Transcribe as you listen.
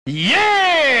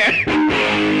Yeah!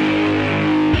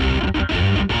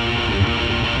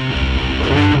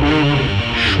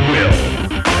 Schwill.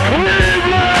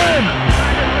 Cleveland!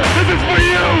 This is for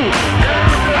you!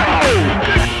 Oh!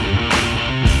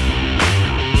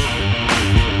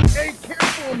 Hey,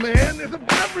 careful, man. There's a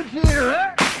beverage here, huh?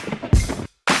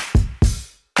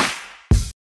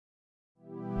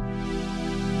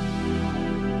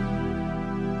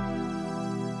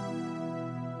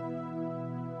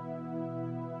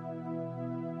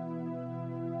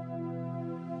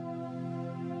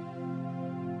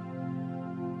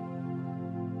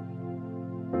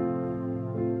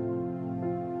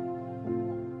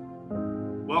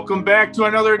 Welcome back to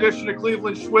another edition of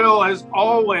Cleveland Schwill. As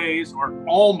always, or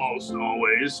almost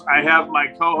always, I have my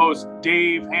co-host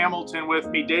Dave Hamilton with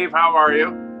me. Dave, how are you?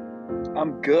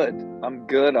 I'm good.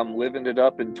 I'm living it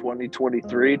up in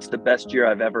 2023. It's the best year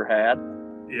I've ever had.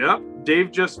 Yep.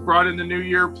 Dave just brought in the new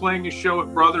year playing a show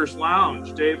at Brothers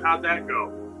Lounge. Dave, how'd that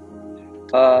go?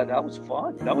 That was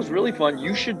fun. That was really fun.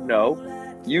 You should know.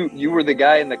 You were the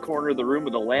guy in the corner of the room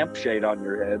with a lampshade on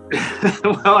your head.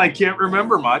 Well, I can't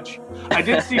remember much. I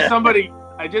did see somebody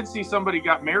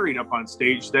got married up on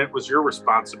stage. That was your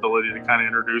responsibility to kind of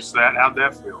introduce that. How'd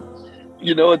that feel?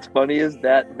 You know what's funny is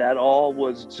that all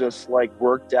was just like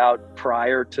worked out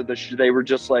prior to the show. They were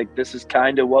just like, this is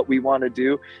kind of what we want to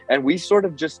do. And we sort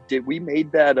of just we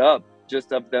made that up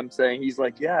just of them saying, he's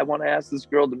like, yeah, I want to ask this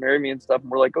girl to marry me and stuff.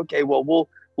 And we're like, okay, well, we'll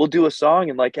do a song,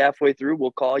 and like halfway through, we'll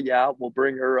call you out, we'll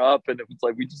bring her up. And it was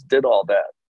like, we just did all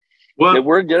that. Well,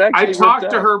 I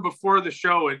talked to her before the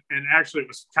show, and actually it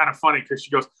was kind of funny because she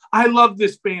goes, I love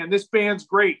this band. This band's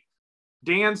great.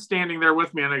 Dan's standing there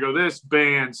with me, and I go, this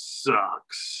band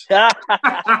sucks.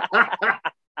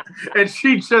 And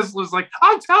she just was like,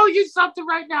 I'll tell you something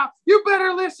right now. You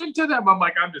better listen to them. I'm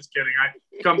like, I'm just kidding. I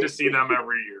come to see them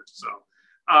every year. So,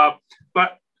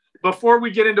 but before we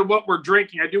get into what we're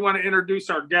drinking, I do want to introduce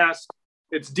our guest.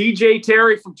 It's DJ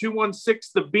Terry from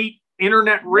 216 The Beat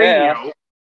Internet Radio. Yeah.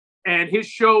 And his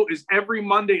show is every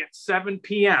Monday at 7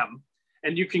 p.m.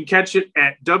 And you can catch it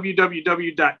at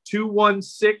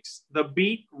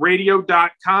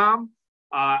www.216thebeatradio.com.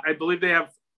 I believe they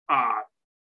have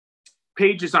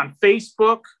pages on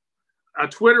Facebook, a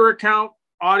Twitter account,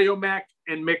 AudioMac,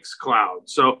 and Mixcloud.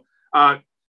 So,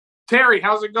 Terry,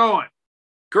 how's it going?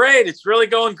 Great. It's really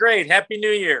going great. Happy New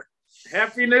Year.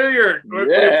 Happy New Year.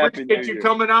 Yeah, we appreciate you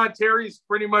coming on. Terry's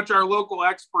pretty much our local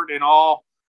expert in all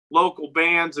local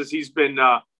bands, as he's been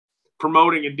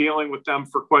promoting and dealing with them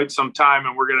for quite some time.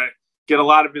 And we're going to get a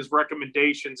lot of his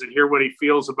recommendations and hear what he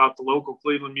feels about the local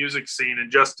Cleveland music scene in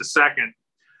just a second.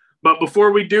 But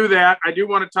before we do that, I do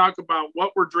want to talk about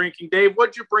what we're drinking. Dave,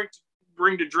 what'd you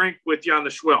bring to drink with you on the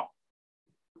Schwill?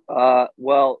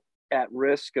 Well, at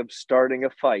risk of starting a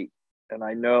fight, and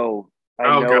I know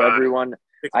everyone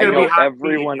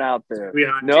out there.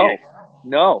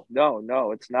 No,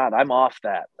 it's not. I'm off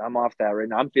that right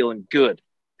now. I'm feeling good.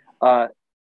 I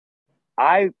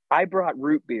brought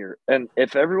root beer, and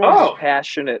if everyone's as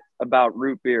passionate about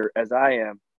root beer as I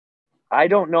am, I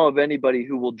don't know of anybody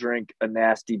who will drink a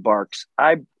Nasty Barks.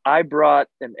 I brought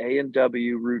an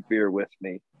A&W root beer with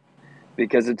me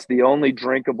because it's the only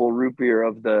drinkable root beer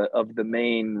of the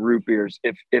main root beers.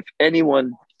 If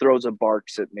anyone throws a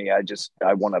Barks at me, it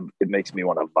makes me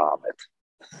want to vomit.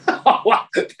 Oh, wow.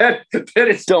 That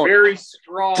is very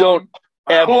strong. Don't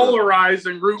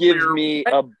polarizing root beer. Give me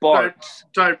a Barks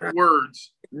type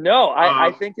words. No,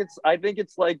 I think it's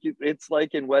like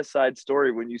in West Side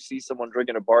Story when you see someone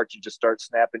drinking a Barks, you just start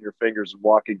snapping your fingers and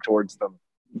walking towards them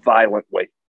violently.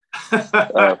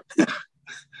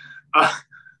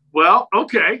 Well,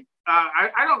 okay.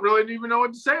 I don't really even know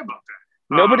what to say about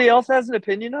that. Nobody else has an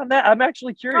opinion on that? I'm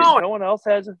actually curious. No one else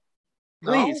has a...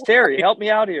 Please, Terry, help me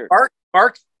out here.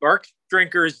 Bark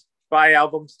drinkers buy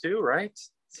albums too, right?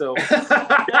 So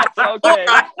okay.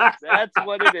 That's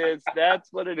what it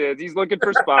is. He's looking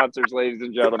for sponsors, ladies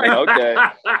and gentlemen. Okay.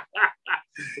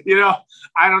 You know,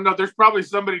 I don't know. There's probably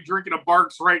somebody drinking a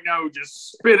Barks right now who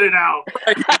just spit it out.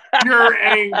 Your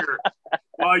anger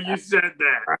while you said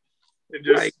that. It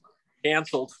just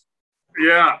canceled.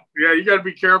 Yeah. You got to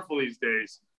be careful these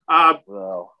days.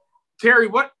 Well, Terry,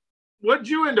 what'd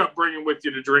you end up bringing with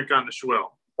you to drink on the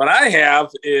Schwill? What I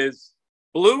have is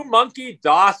Blue Monkey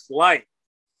DOS Light.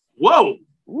 Whoa!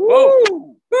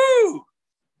 Woo!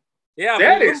 Yeah,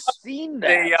 that is seen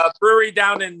that. A brewery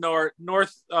down in North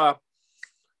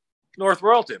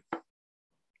Royalton.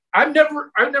 I've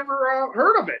never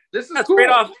heard of it. This is cool. Right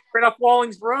off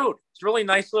Wallings Road. It's a really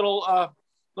nice little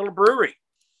brewery.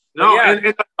 No, yeah,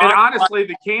 and honestly,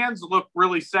 the cans look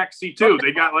really sexy too.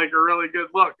 They got like a really good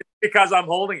look. Because I'm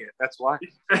holding it. That's why.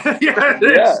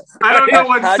 Yeah, I don't know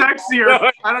what's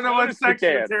sexier. I don't know what's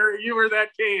sexier, Terry. You or that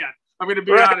can. I'm going to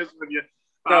be honest with you.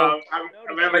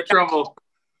 I'm having trouble.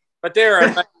 But they're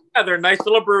a nice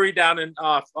little brewery down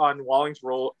on Wallings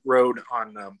Road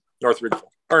on North Ridgeville,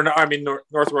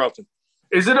 North Royalton.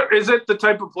 Is it the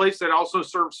type of place that also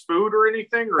serves food or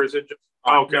anything, or is it just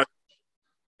okay? No.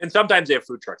 And sometimes they have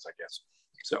food trucks, I guess.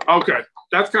 So okay,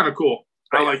 that's kind of cool.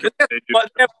 I like it.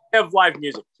 But they have live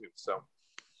music too. So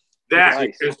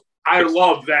I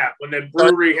love that when the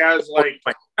brewery has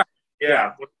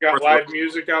got live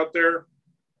music out there.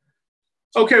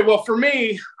 Okay, well, for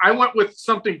me, I went with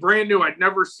something brand new I'd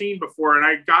never seen before, and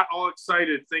I got all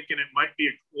excited thinking it might be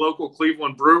a local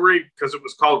Cleveland brewery because it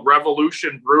was called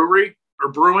Revolution Brewery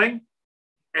or Brewing,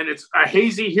 and it's a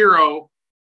Hazy Hero,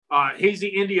 Hazy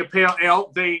India Pale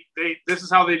Ale. This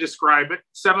is how they describe it: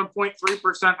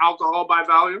 7.3% alcohol by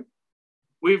volume.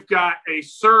 We've got a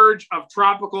surge of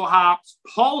tropical hops,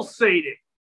 pulsating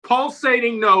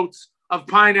notes of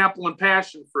pineapple and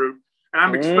passion fruit. And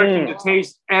I'm expecting to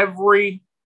taste every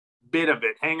bit of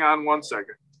it. Hang on one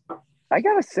second. I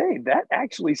gotta say, that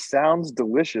actually sounds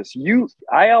delicious.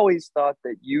 I always thought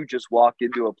that you just walk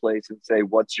into a place and say,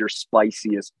 "What's your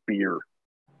spiciest beer?"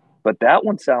 But that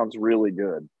one sounds really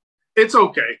good. It's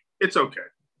okay. Is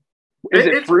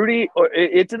it fruity? Or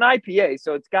it's an IPA,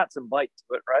 so it's got some bite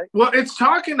to it, right? Well, it's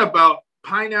talking about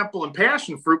pineapple and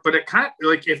passion fruit, but it kind of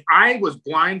like if I was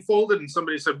blindfolded and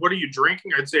somebody said, "What are you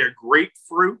drinking?" I'd say a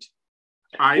grapefruit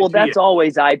IPA. Well, that's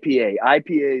always IPA.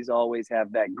 IPAs always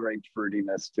have that grape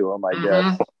fruitiness to them, I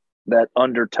guess. That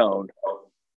undertone.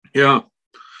 Yeah.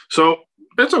 So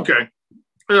it's okay.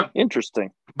 Yeah.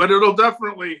 Interesting. But it'll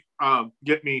definitely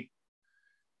get me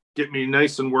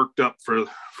nice and worked up for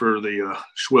the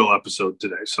Schwill episode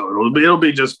today. So it'll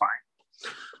be just fine.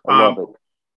 I love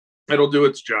it. It'll do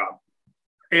its job.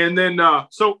 And then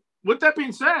so with that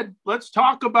being said, let's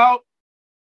talk about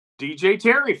DJ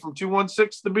Terry from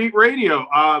 216 The Beat Radio.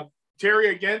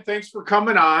 Terry, again, thanks for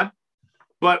coming on.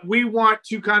 But we want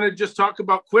to kind of just talk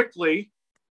about quickly,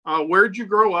 where'd you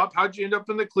grow up? How'd you end up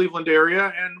in the Cleveland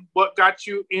area? And what got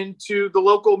you into the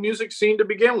local music scene to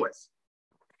begin with?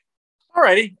 All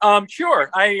righty.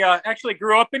 Sure. I actually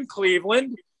grew up in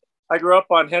Cleveland. I grew up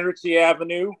on Hendricksey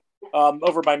Avenue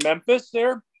over by Memphis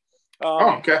there.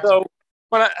 Okay. So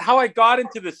how I got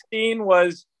into the scene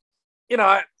was,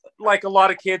 like a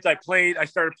lot of kids, I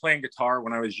started playing guitar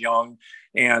when I was young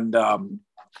and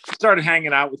started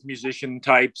hanging out with musician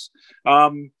types.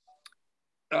 My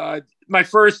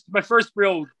first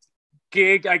real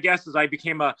gig, I guess, is I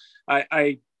became a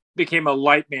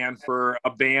light man for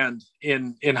a band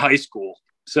in high school.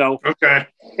 So okay,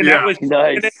 and that was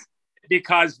nice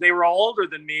because they were all older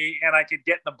than me, and I could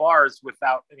get in the bars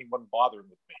without anyone bothering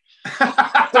with me.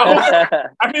 So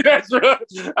I mean,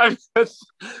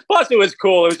 plus it was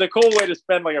cool. It was a cool way to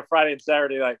spend like a Friday and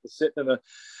Saturday night, sitting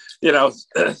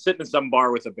in some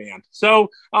bar with a band. So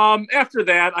after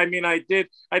that, I mean, I did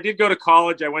go to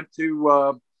college. I went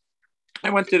to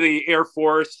the Air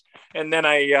Force, and then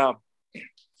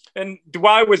and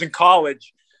while I was in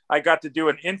college, I got to do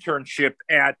an internship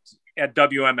at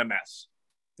WMMS.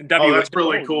 That's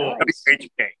really cool.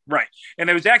 WHK, right.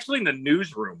 And it was actually in the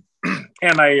newsroom.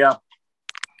 and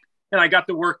I got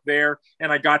to work there,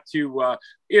 and I got to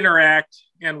interact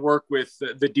and work with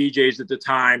the DJs at the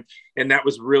time. And that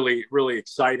was really, really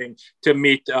exciting to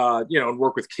meet, and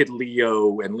work with Kid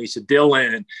Leo and Lisa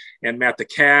Dillon and Matt the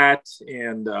Cat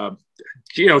and,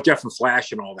 Jeff and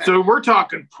Flash and all that. So we're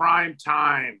talking prime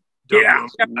time. Yeah.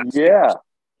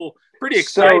 Pretty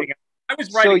exciting. So, I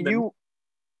was writing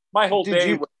my whole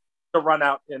day was to run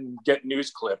out and get news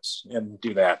clips and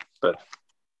do that. But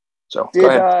so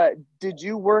did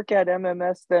you work at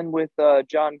MMS then with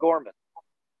John Gorman?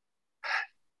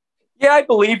 Yeah, I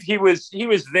believe he was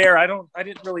there. I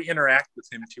didn't really interact with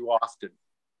him too often.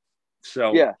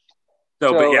 So yeah.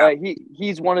 But yeah,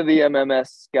 he's one of the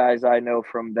MMS guys I know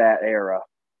from that era.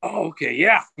 Oh, okay,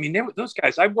 yeah. I mean, those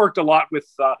guys. I worked a lot with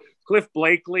Cliff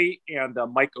Blakely and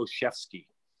Mike Oshevsky.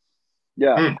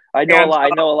 Yeah, I know a lot. I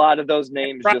know a lot of those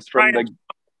names just from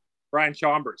Brian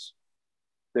Chambers.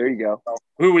 There you go.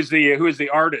 Who is the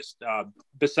artist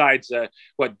besides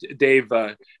Dave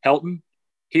Helton?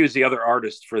 He was the other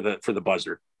artist for the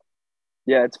buzzer.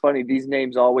 Yeah, it's funny. These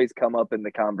names always come up in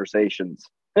the conversations.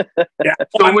 Yeah.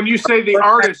 So when you say the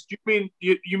artist, you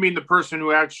mean the person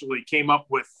who actually came up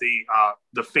with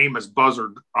the famous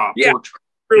buzzer portrait?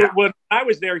 Yeah. When I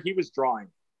was there, he was drawing.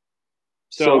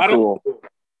 So cool.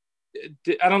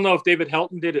 I don't know if David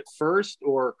Helton did it first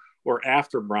or or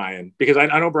after Bryan, because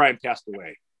I know Bryan passed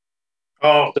away.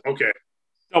 Oh, okay.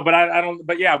 No, but I don't.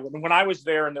 But yeah, when I was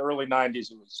there in the early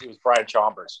 '90s, it was Brian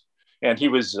Chambers, and he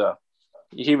was doing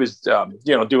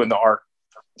the art.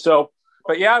 So,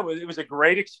 but yeah, it was a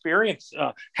great experience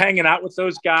hanging out with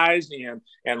those guys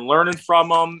and learning from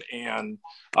them, and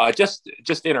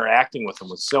just interacting with them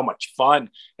was so much fun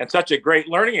and such a great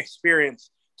learning experience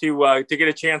to get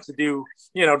a chance to do,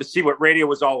 to see what radio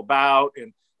was all about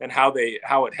and how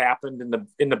it happened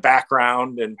in the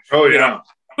background. And it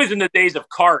was in the days of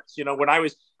carts, when I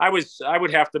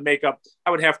would have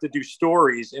to do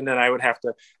stories, and then I would have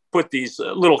to put these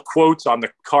little quotes on the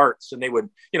carts, and they would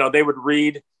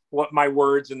read what my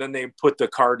words, and then they put the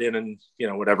card in, and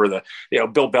whatever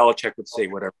Bill Belichick would say,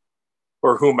 whatever,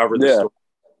 or whomever the story,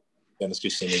 Dennis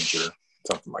Kucinich or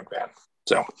something like that.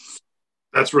 So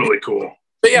that's really cool.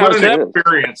 But yeah, what an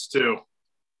experience too.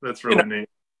 That's really neat.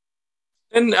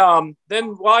 And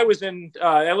then while I was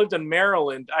I lived in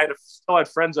Maryland. I still had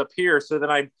friends up here, so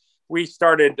then we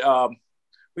started a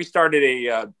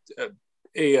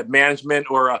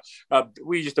management, or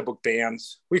we used to book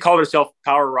bands. We called ourselves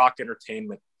Power Rock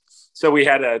Entertainment. So we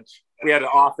had an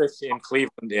office in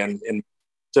Cleveland, and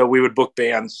so we would book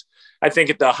bands. I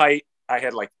think at the height, I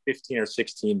had like 15 or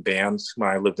 16 bands when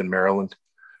I lived in Maryland.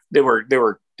 They were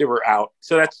out.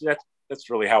 So that's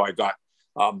really how I got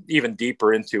even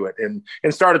deeper into it, and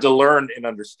started to learn and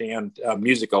understand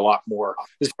music a lot more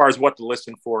as far as what to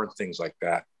listen for and things like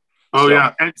that. Oh, so,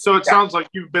 yeah. And so it sounds like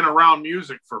you've been around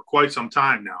music for quite some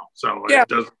time now. So it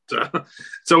doesn't,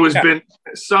 so it's been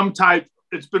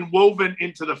it's been woven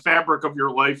into the fabric of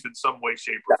your life in some way,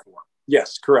 shape, or form.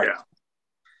 Yes, correct.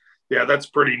 Yeah, that's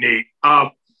pretty neat.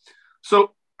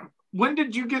 So when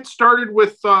did you get started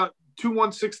with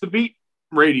 216 The Beat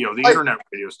radio, the internet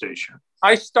radio station?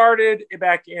 I started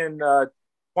back in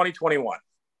 2021,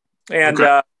 and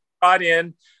I got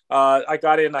in. I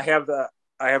have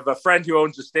a friend who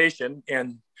owns the station,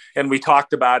 and we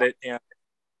talked about it, and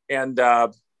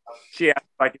she asked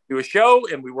if I could do a show,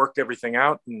 and we worked everything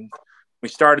out, and we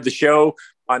started the show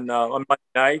on Monday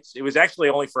nights. It was actually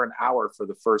only for an hour for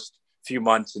the first few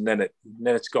months, and then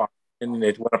it's gone, and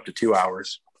it went up to 2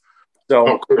 hours.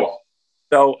 So cool.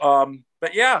 So,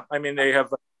 but yeah, I mean, they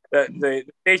have the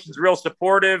station's real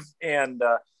supportive and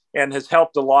has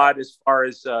helped a lot as far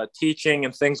as teaching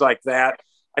and things like that.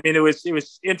 I mean, it was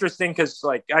interesting because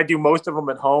like I do most of them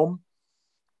at home.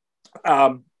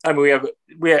 I mean,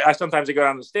 I sometimes I go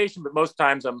down to the station, but most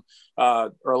times or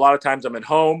a lot of times I'm at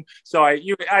home. So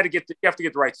you have to get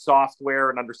the right software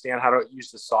and understand how to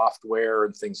use the software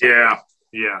and things. Like that.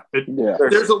 Yeah.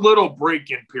 There's a little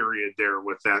break-in period there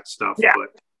with that stuff. Yeah.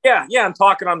 But. Yeah. And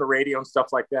talking on the radio and stuff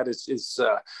like that is you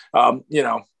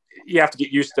have to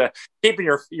get used to keeping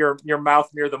your mouth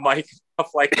near the mic and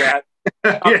stuff like that.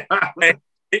 I'm like,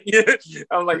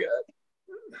 or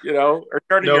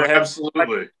turning your head.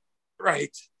 Absolutely.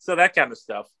 Right. So that kind of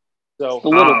stuff. So the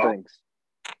little things.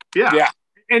 Yeah.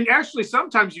 And actually,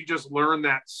 sometimes you just learn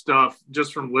that stuff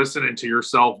just from listening to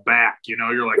yourself back.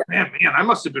 You're like, man, I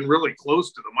must have been really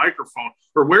close to the microphone.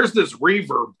 Or where's this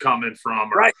reverb coming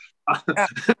from? Or, right.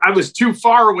 I was too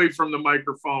far away from the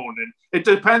microphone. And it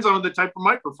depends on the type of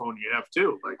microphone you have,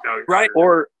 too. Like right.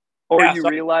 Or you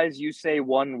realize you say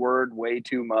one word way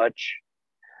too much.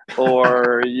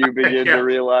 Or you begin to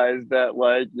realize that,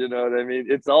 like, you know what I mean?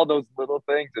 It's all those little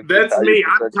things. That's me.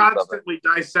 I'm constantly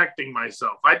dissecting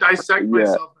myself. I dissect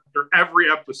myself after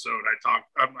every episode I talk.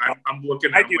 I'm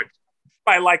looking at it.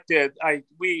 I like to.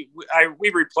 We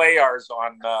replay ours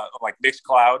on like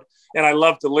Mixcloud, and I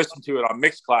love to listen to it on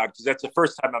Mixcloud because that's the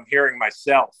first time I'm hearing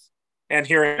myself and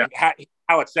hearing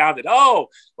how it sounded.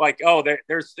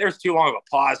 There's too long of a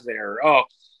pause there. I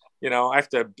have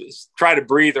to try to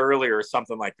breathe earlier or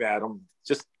something like that. I'm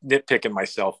just nitpicking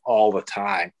myself all the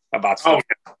time about stuff.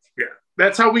 Oh, yeah.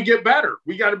 That's how we get better.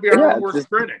 We got to be our own worst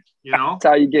critic, That's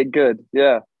how you get good.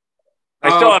 Yeah.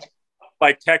 I still have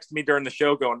text me during the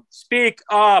show going, speak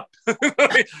up.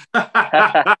 If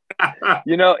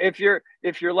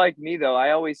you're like me though, I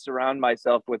always surround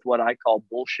myself with what I call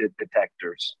bullshit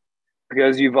detectors.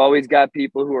 Because you've always got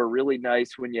people who are really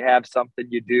nice when you have something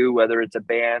you do, whether it's a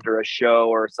band or a show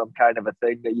or some kind of a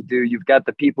thing that you do. You've got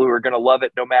the people who are going to love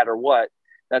it no matter what.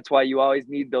 That's why you always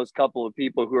need those couple of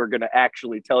people who are going to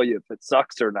actually tell you if it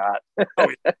sucks or not.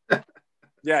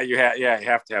 You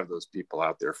have to have those people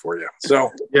out there for you.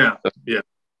 So yeah.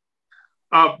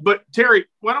 But Terry,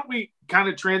 why don't we kind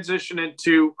of transition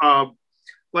into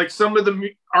like some of the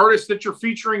artists that you're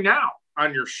featuring now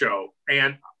on your show?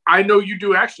 And I know you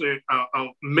do actually a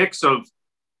mix of,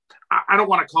 I don't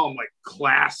want to call them like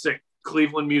classic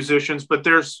Cleveland musicians, but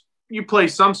there's you play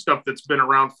some stuff that's been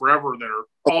around forever that are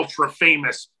ultra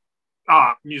famous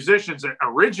musicians that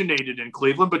originated in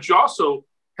Cleveland, but you also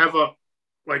have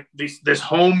this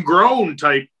homegrown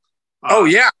type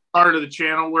part of the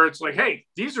channel where it's like, hey,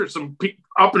 these are some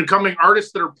up and coming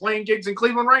artists that are playing gigs in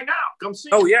Cleveland right now. Come see.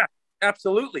 Oh yeah,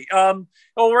 absolutely. Well,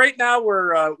 right now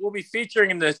we'll be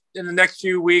featuring in the next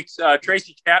few weeks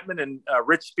Tracy Chapman and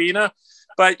Rich Spina,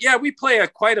 but yeah, we play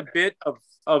quite a bit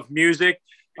of music.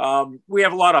 We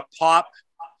have a lot of pop.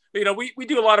 You know, we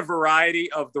do a lot of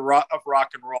variety of rock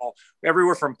and roll,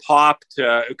 everywhere from pop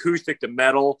to acoustic to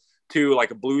metal to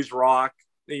like a blues rock,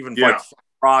 even like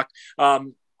rock.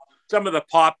 Some of the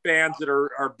pop bands that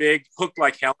are big, Hook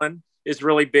Like Helen is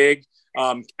really big.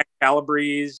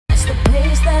 Calabrese. It's the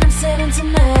place that I'm setting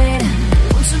tonight.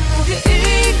 Want to move your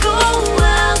ego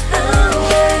out the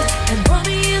way and put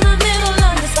me in the middle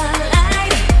of the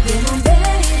spotlight. You're my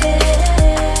baby.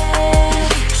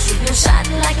 Shoot your shot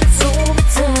like it's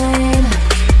overtime.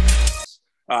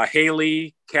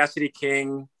 Haley, Cassidy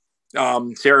King,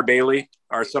 Sarah Bailey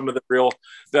are some of the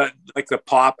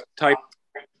pop type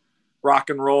rock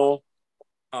and roll.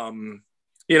 Then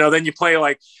you play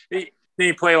like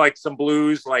some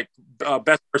blues, like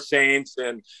Best for Saints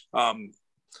and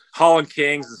Holland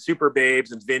Kings and Super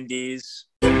Babes and Vindies.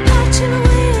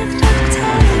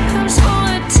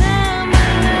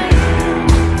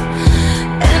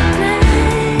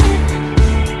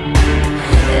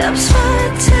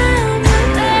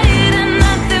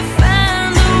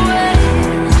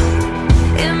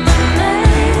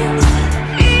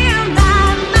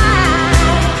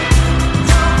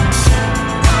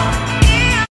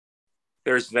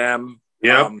 There's them.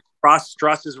 Yeah.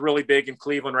 Struss is really big in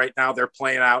Cleveland right now. They're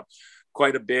playing out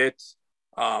quite a bit.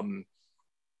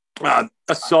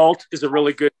 Assault is a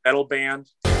really good metal band.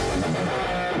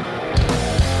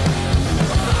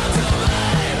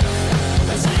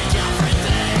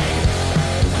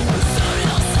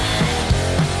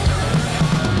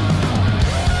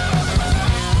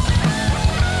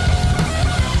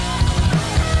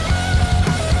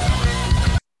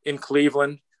 In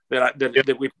Cleveland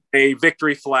that we play,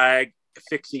 Victory Flag,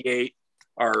 Asphyxiate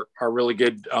are really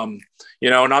good. And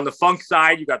on the funk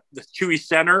side, you got the Chewy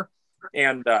Center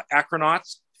and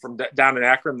Acronauts from down in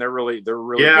Akron. They're really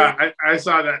good. Yeah, I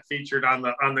saw that featured on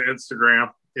the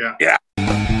Instagram. Yeah. Yeah.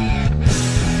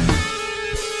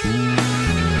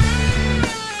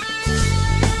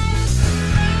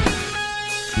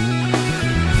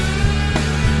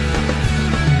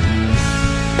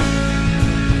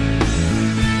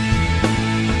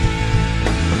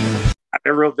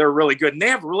 They're really good, and they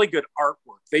have really good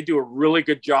artwork. They do a really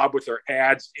good job with their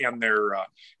ads and their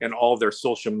and all their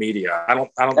social media. I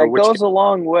don't know which goes a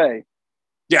long way.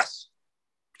 Yes,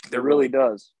 it really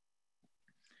does.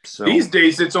 So these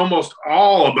days, it's almost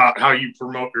all about how you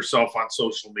promote yourself on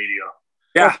social media.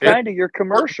 Yeah, kind of your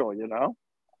commercial,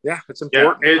 Yeah, it's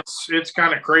important. Yeah, it's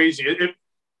kind of crazy.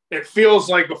 It feels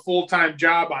like a full-time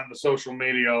job on the social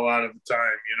media a lot of the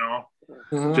time,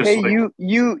 Mm-hmm. Hey,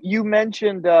 you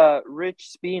mentioned Rich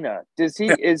Spina. Did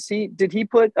he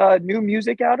put new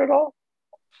music out at all?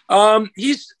 No,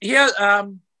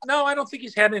 I don't think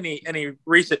he's had any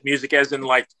recent music, as in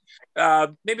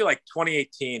maybe like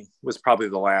 2018 was probably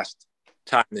the last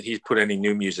time that he's put any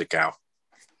new music out.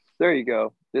 There you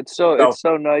go. It's so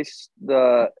nice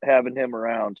having him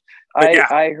around.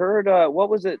 I heard what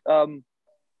was it?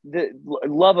 The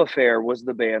Love Affair was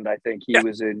the band I think he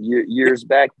was in years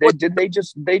back. They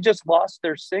just lost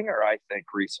their singer, I think,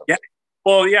 recently. Yeah.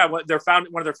 Well, yeah. One of their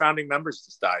founding members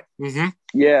just died. Mm-hmm.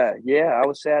 Yeah. I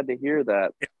was sad to hear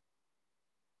that.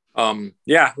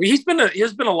 Yeah. He's been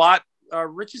a lot.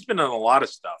 Rich has been in a lot of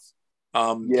stuff.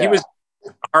 He was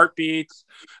Heartbeats,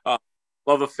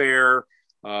 Love Affair.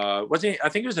 Wasn't he? I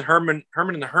think he was in Herman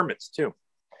and the Hermits too.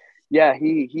 Yeah,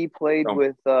 he played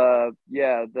with the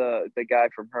guy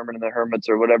from Herman and the Hermits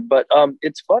or whatever. But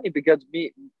it's funny because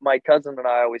my cousin and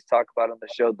I always talk about on the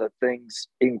show the things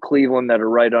in Cleveland that are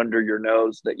right under your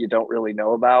nose that you don't really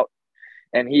know about.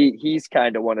 And he's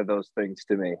kind of one of those things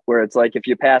to me, where it's like if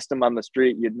you passed him on the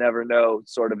street, you'd never know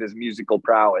sort of his musical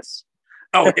prowess.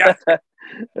 Oh yeah,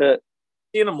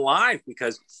 seeing him live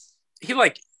because he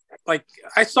like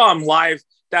I saw him live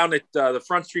down at the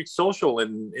Front Street Social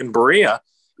in Berea.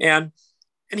 And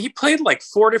he played like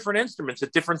 4 different instruments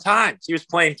at different times. He was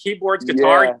playing keyboards,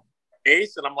 guitar,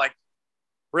 bass, and I'm like,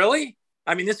 really?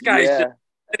 I mean, this guy's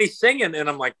he's singing, and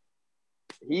I'm like,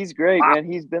 he's great,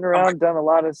 man. He's been around, done a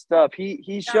lot of stuff.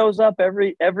 He shows up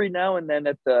every now and then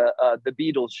at the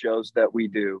Beatles shows that we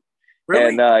do.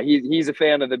 Really? And he's a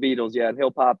fan of the Beatles, and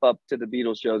he'll pop up to the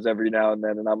Beatles shows every now and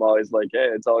then, and I'm always like, hey,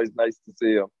 it's always nice to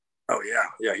see him. Oh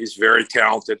yeah, he's very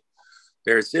talented.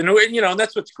 There's, and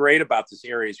that's what's great about this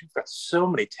area is we've got so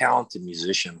many talented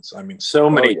musicians. I mean, so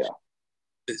many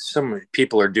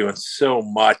people are doing so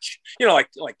much, like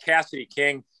Cassidy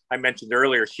King, I mentioned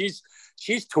earlier. She's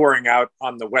touring out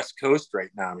on the West Coast right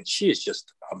now. I mean, she is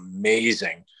just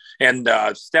amazing. And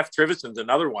Steph Triveson's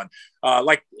another one.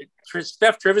 Like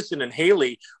Steph Trivison and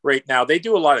Haley right now, they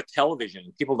do a lot of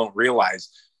television. People don't realize,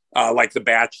 like The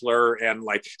Bachelor, and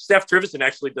like Steph Trivison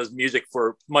actually does music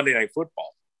for Monday Night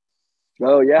Football.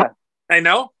 Oh yeah, I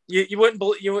know you wouldn't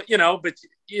believe but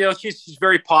she's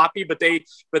very poppy. But they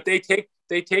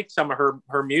take some of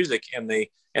her music and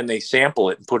they sample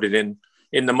it and put it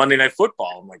in the Monday Night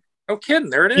Football. I'm like, no kidding,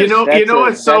 there it is.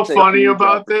 It's so funny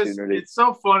about this. It's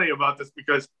so funny about this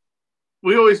because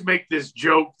we always make this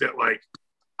joke that like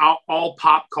all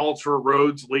pop culture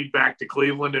roads lead back to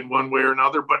Cleveland in one way or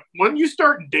another. But when you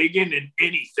start digging in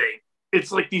anything,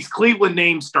 it's like these Cleveland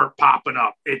names start popping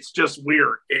up. It's just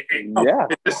weird.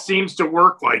 It just seems to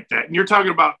work like that. And you're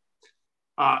talking about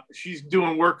she's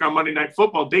doing work on Monday Night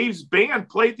Football. Dave's band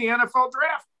played the NFL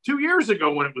draft 2 years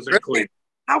ago when it was in Cleveland.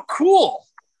 How cool.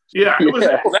 Yeah, it was cool.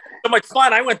 That was so much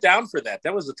fun. I went down for that.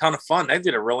 That was a ton of fun. They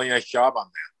did a really nice job on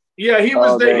that. Yeah, he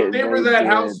was. They were that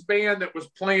house band that was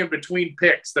playing between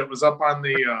picks that was up on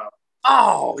the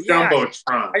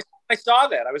jumbotron. I saw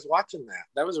that. I was watching that.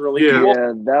 That was really cool.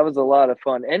 Yeah, that was a lot of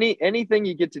fun. Anything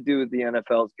you get to do with the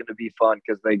NFL is going to be fun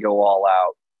because they go all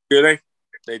out. Do they?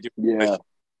 They do. Yeah.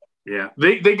 Yeah.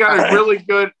 They got a really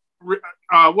good.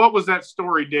 What was that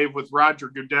story, Dave, with Roger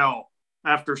Goodell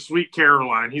after Sweet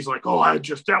Caroline? He's like,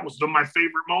 that was my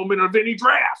favorite moment of any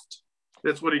draft.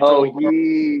 That's what he told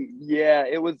me.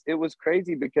 It was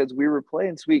crazy because we were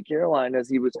playing Sweet Caroline as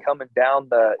he was coming down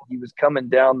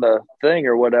the thing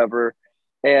or whatever.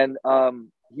 And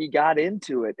he got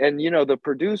into it. And, the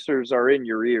producers are in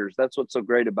your ears. That's what's so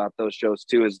great about those shows,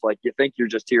 too, is like you think you're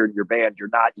just hearing your band. You're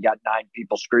not. You got 9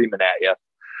 people screaming at you.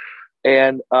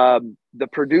 And the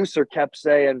producer kept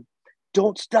saying,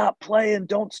 don't stop playing.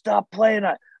 Don't stop playing.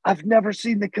 I've never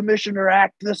seen the commissioner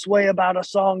act this way about a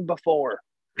song before.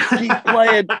 Keep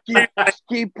playing,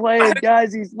 keep playing,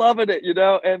 guys. He's loving it,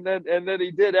 And then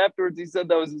he did afterwards. He said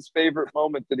that was his favorite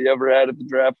moment that he ever had at the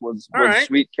draft was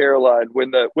Sweet Caroline when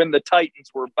the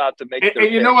Titans were about to make.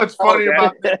 And you know what's funny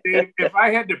about that, Dave? If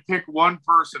I had to pick one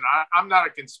person, I'm not a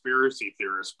conspiracy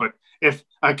theorist, but if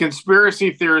a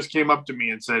conspiracy theorist came up to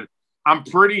me and said, "I'm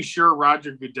pretty sure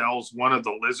Roger Goodell's one of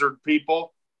the lizard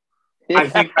people," I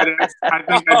think I'd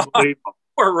believe him.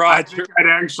 Or Roger. I'd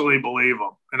actually believe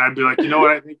him. And I'd be like, you know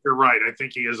what? I think you're right. I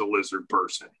think he is a lizard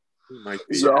person. He might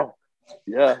be. So,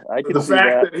 yeah, I can see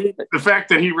that. The fact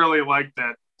that he really liked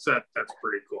that set, that's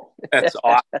pretty cool. That's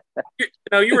awesome.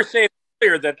 You were saying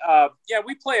earlier that,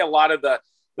 we play a lot of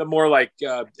the more like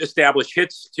established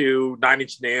hits to 9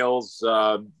 Inch Nails,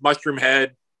 Mushroom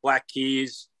Head, Black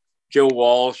Keys, Joe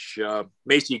Walsh,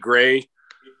 Macy Gray,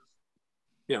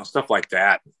 stuff like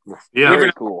that. Yeah,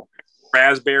 very cool.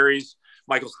 Raspberries.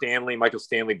 Michael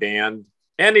Stanley Band,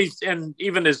 and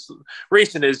even as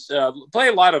recent as play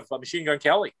a lot of Machine Gun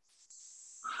Kelly.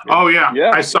 Oh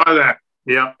yeah, I saw that.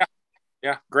 Yeah,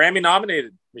 Grammy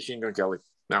nominated Machine Gun Kelly.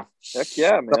 No, heck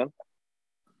yeah, man.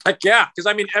 Heck yeah, because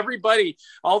I mean everybody,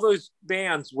 all those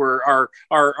bands are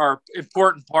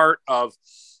important part of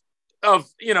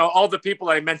all the people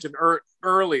I mentioned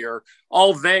earlier.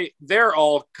 They're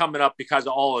all coming up because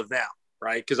of all of them.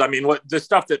 Right, because I mean, what the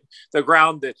stuff the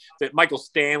ground that Michael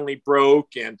Stanley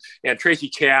broke, and Tracy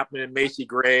Chapman and Macy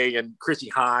Gray and Chrissy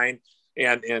Hine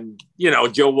and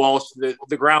Joe Walsh,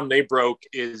 the ground they broke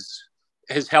is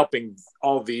helping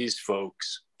all these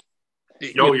folks.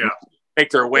 Make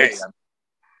their way.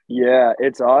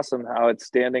 It's awesome how it's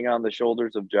standing on the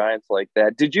shoulders of giants like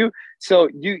that. So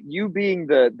you being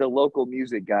the local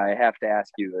music guy, I have to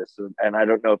ask you this, and I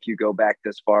don't know if you go back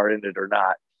this far in it or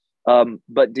not.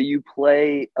 But do you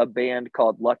play a band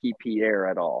called Lucky Pierre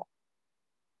at all?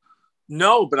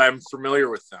 No, but I'm familiar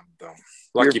with them though.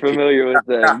 You're familiar with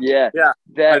them, yeah.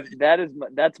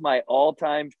 That's my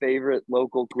all-time favorite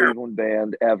local Cleveland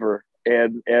band ever.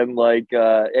 And like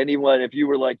anyone, if you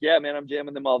were like, yeah, man, I'm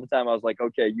jamming them all the time, I was like,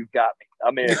 okay, you've got me.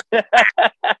 I'm in.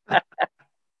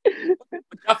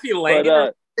 McGuffey Lane,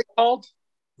 what they called?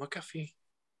 McGuffey.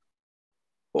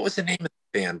 What was the name of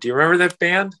the band? Do you remember that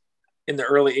band? In the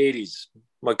early 80s,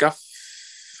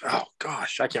 oh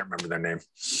gosh, I can't remember their name.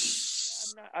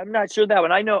 I'm not sure that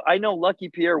one. I know Lucky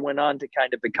Pierre went on to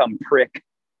kind of become Prick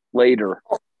later.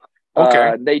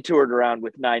 Okay. They toured around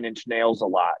with 9 Inch Nails a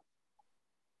lot.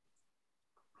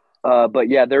 But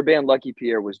yeah, their band Lucky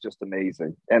Pierre was just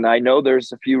amazing. And I know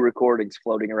there's a few recordings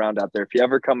floating around out there. If you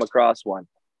ever come across one,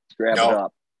 grab it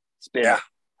up. Spin it.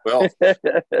 Well,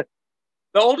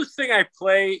 The oldest thing I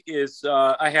play is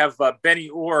I have Benny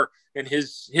Orr and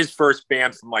his first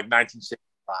band from like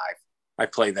 1965. I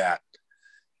play that.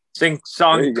 Sing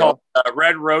song called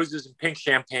Red Roses and Pink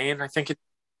Champagne. I think it.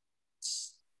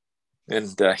 And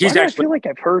he's actually. I feel like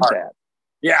I've heard that.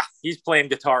 Yeah, he's playing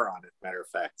guitar on it. Matter of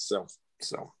fact, so.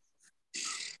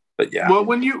 But yeah. Well,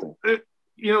 when you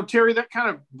Terry, that kind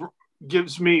of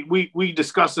gives me. We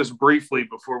discussed this briefly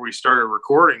before we started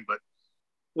recording, but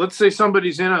let's say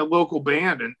somebody's in a local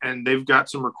band and they've got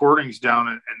some recordings down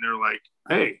and they're like,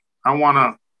 "Hey, I want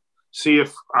to see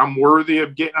if I'm worthy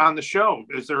of getting on the show."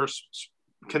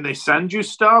 Can they send you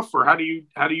stuff, or how do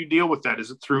you deal with that? Is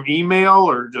it through email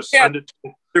or just send it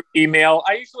through email?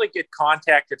 I usually get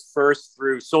contacted first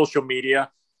through social media.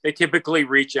 They typically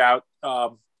reach out,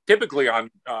 typically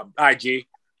on IG.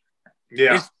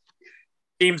 Yeah. It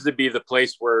seems to be the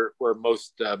place where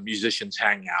most musicians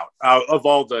hang out of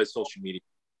all the social media.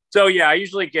 So yeah, I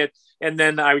usually get, and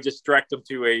then I would just direct them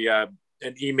to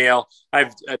an email. I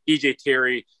have DJ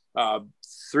Terry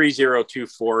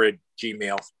 3024 at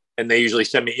Gmail, and they usually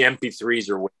send me MP3s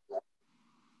or whatever.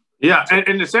 Yeah,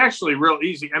 and it's actually real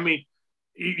easy. I mean,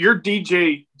 you're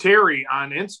DJ Terry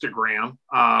on Instagram,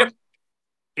 Yep.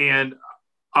 and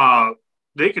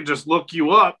they could just look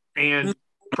you up and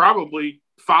probably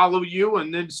follow you,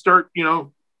 and then start,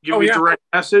 give you a direct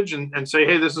message and say,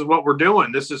 "Hey, this is what we're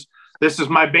doing. This is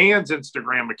my band's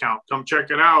Instagram account. Come check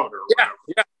it out." Or whatever.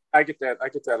 Yeah, I get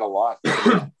that a lot.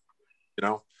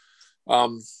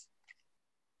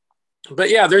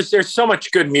 But yeah, there's so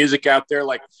much good music out there.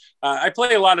 Like I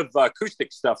play a lot of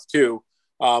acoustic stuff too.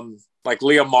 Like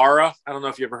Leah Mara. I don't know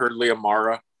if you ever heard Leah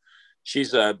Mara.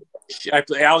 I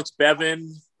play Alex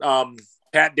Bevan,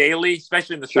 Pat Daly,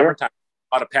 especially in the summertime.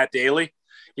 A lot of Pat Daly.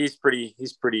 He's pretty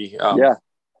pretty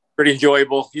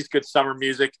enjoyable. He's good summer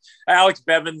music. Alex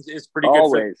Bevan is pretty good.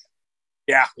 Always.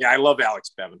 Yeah, I love Alex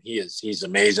Bevan. He's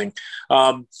amazing.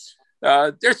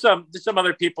 There's some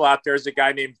other people out there. There's a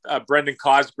guy named Brendan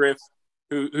Cosgriff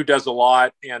who does a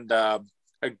lot, and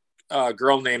a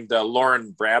girl named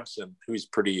Lauren Brabson who's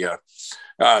pretty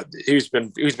who's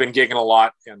been gigging a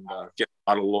lot and getting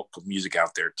a lot of local music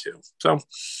out there too. So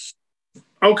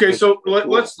okay, so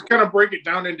let's kind of break it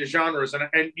down into genres,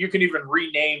 and you can even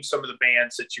rename some of the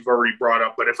bands that you've already brought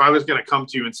up. But if I was going to come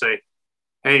to you and say,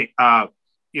 "Hey, off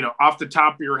the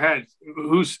top of your head,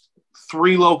 who's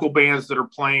 3 local bands that are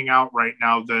playing out right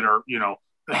now that are,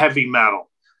 heavy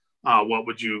metal, what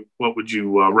would you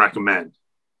recommend?"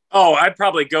 Oh, I'd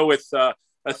probably go with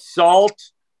Assault,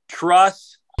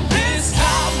 Truss. This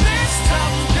time,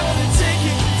 I'm gonna take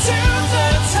it to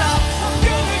the top. I'm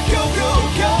gonna go,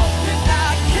 and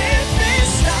I can't be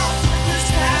stopped. This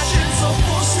passion's so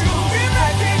forced to be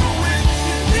reckoned with.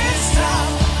 And this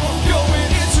time, I'm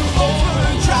going into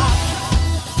overdrive.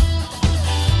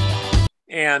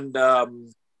 And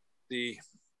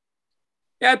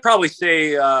I'd probably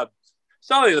say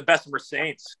probably the Bessemer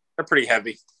Saints. They're pretty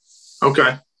heavy.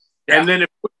 Okay. Yeah. And then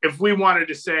if we wanted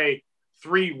to say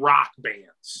 3 rock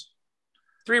bands.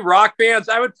 3 rock bands,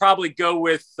 I would probably go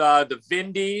with the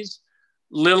Vindies,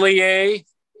 Lilier,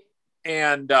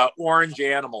 and Orange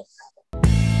Animal.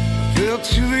 Fell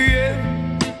to the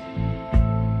end,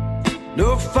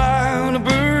 no fire to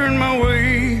burn my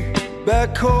way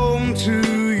back home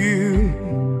to you.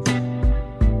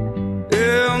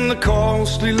 And the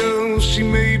costly love she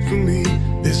made for me,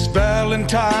 this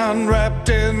Valentine wrapped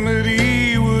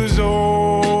enmity was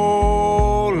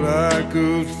all I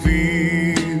could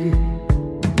feel.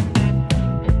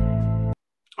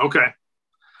 Okay.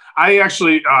 I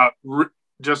actually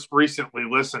just recently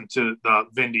listened to the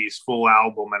Vindies full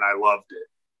album, and I loved it.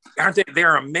 Aren't they?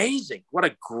 They're amazing. What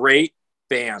a great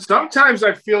band. Sometimes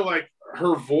I feel like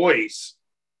her voice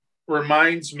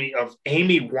reminds me of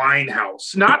Amy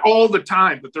Winehouse. Not all the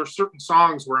time, but there's certain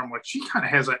songs where I'm like, she kind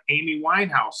of has an Amy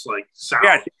Winehouse like sound.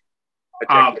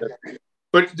 Yeah.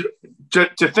 But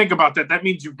to think about that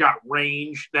means you've got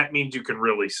range. That means you can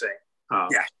really sing.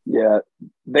 Yeah.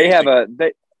 They have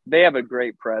a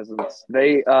great presence.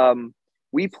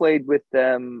 We played with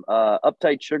them.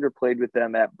 Uptight Sugar played with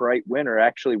them at Bright Winter.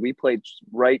 Actually, we played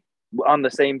right on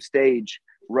the same stage,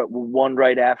 one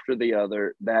right after the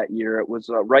other that year. It was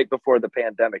right before the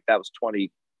pandemic. That was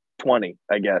 2020,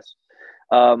 I guess.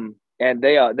 And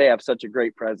they have such a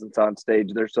great presence on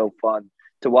stage. They're so fun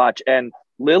to watch. And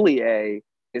Lily A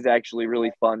is actually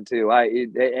really fun too.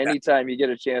 Anytime you get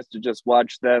a chance to just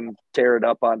watch them tear it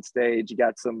up on stage, you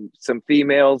got some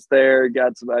females there.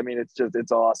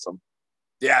 It's awesome.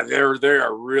 Yeah, they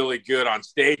are really good on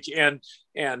stage, and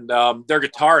their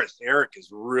guitarist Eric is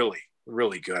really,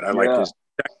 really good. I like his,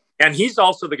 and he's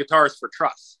also the guitarist for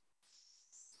Truss.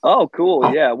 Oh,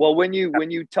 cool. Yeah. Well, when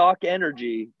you talk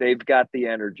energy, they've got the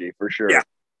energy for sure. Yeah.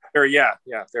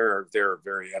 They're a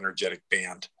very energetic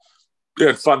band.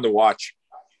 Good, fun to watch.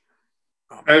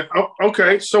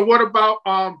 Okay, so what about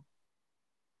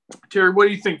Terry? What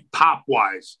do you think pop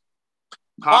wise?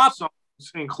 Pop songs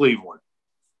in Cleveland.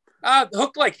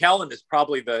 Hook Like Helen is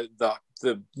probably the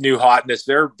new hotness.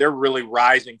 They're really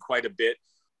rising quite a bit.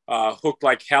 Hook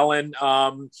Like Helen.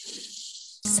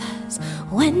 Says,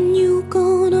 when you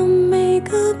gonna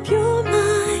make up your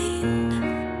mind?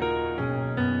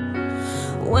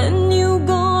 When you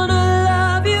gonna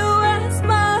love you as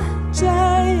much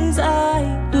as I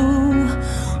do?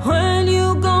 When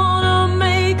you gonna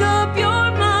make up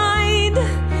your mind?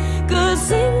 'Cause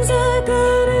things are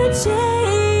gonna change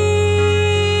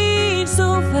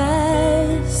so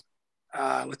fast.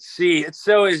 Let's see.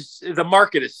 The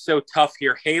market is so tough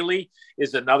here. Haley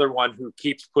is another one who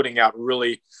keeps putting out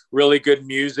really, really good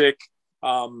music.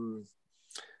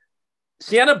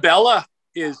 Sienna Bella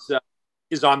is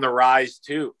on the rise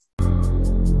too.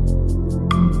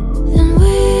 Then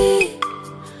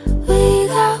we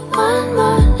got one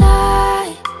more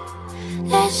night.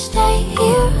 Let's stay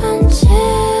here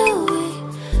until we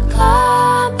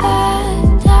come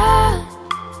back down.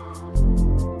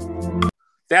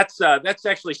 That's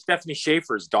actually Stephanie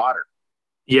Schaefer's daughter.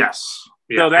 Yes.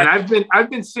 Yeah. So and I've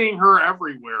been seeing her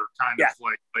everywhere kind of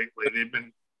like lately.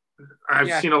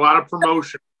 I've seen a lot of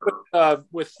promotion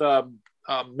with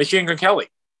Machine Gun Kelly.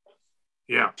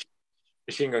 Yeah.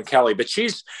 Machine Gun Kelly. But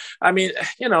she's, I mean,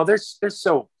 there's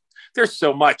so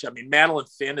much. I mean, Madeline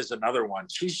Finn is another one.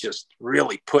 She's just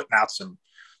really putting out some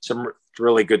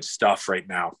really good stuff right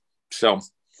now. So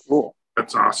cool.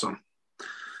 That's awesome.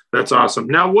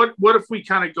 Now, what if we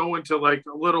kind of go into like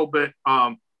a little bit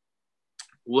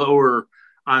lower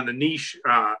on the niche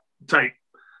type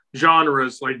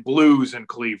genres like blues in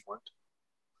Cleveland?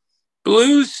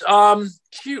 Blues,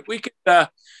 we could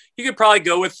you could probably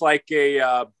go with like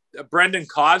a Brendan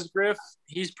Cosgriff.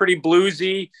 He's pretty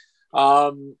bluesy.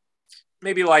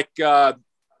 Maybe like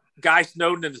Guy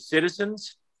Snowden and the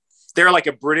Citizens. They're like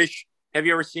a British. Have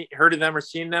you ever heard of them or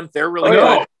seen them? They're really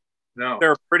good. No.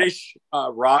 They're a British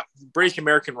British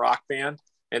American rock band,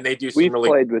 and they do some We've really.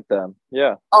 played with them.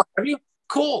 Yeah. Oh, have you?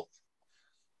 Cool.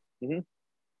 Mm-hmm.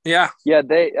 Yeah. Yeah.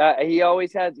 He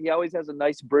always has a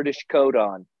nice British coat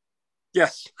on.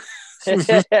 Yes.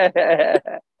 Yeah,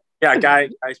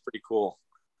 guy's pretty cool.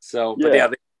 So, but they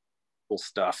cool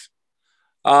stuff.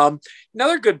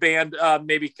 Another good band,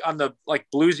 maybe on the like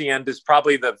bluesy end, is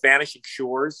probably the Vanishing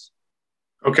Shores.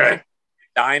 Okay.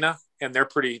 Dinah, and they're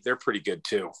pretty good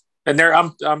too. And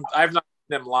I've not seen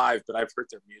them live, but I've heard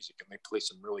their music, and they play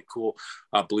some really cool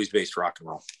blues-based rock and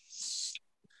roll.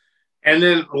 And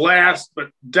then last but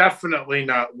definitely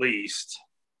not least,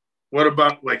 what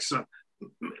about like some,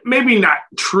 maybe not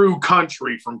true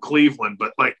country from Cleveland,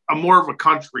 but like a more of a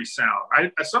country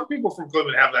sound? Some people from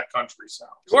Cleveland have that country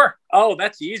sound. Sure. Oh,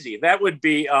 that's easy. That would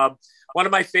be one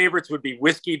of my favorites would be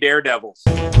Whiskey Daredevils.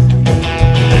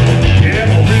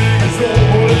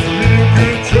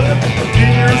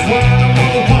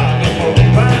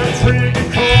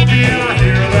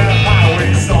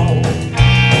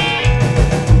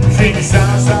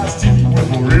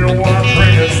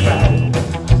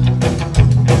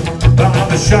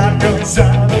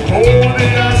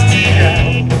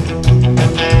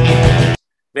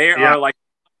 They are like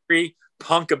a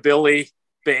punkabilly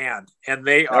band, and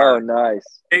they are nice.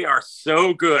 They are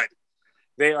so good.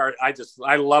 They are. I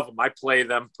love them. I play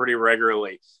them pretty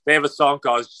regularly. They have a song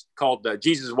called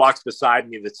 "Jesus Walks Beside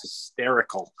Me" that's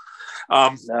hysterical.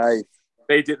 Nice.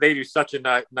 They do such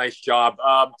a nice job.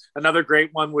 Another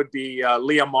great one would be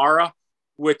Leah Mara,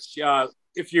 which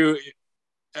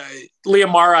Leah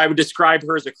Mara, I would describe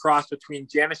her as a cross between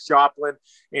Janis Joplin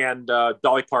and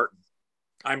Dolly Parton.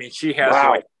 I mean, she has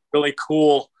like really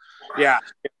cool,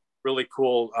 really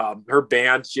cool. Her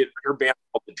band is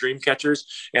called the Dreamcatchers,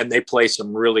 and they play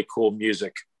some really cool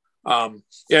music.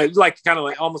 Like kind of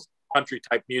like almost country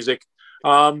type music.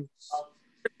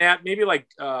 Maybe like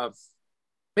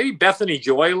maybe Bethany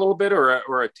Joy a little bit,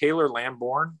 or a Taylor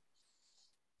Lamborn.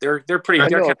 They're pretty.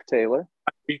 They're kind of Taylor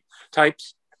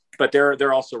types, but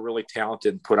they're also really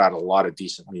talented and put out a lot of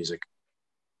decent music.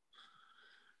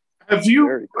 Have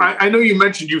you? I know you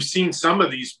mentioned you've seen some of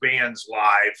these bands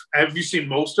live. Have you seen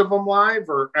most of them live,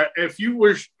 or if you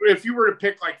were to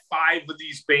pick like 5 of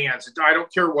these bands, I don't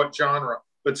care what genre,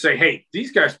 but say, hey,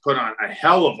 these guys put on a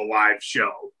hell of a live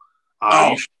show.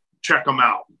 You should check them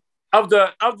out. Of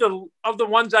the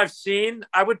ones I've seen,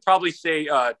 I would probably say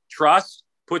Trust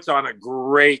puts on a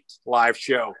great live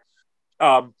show.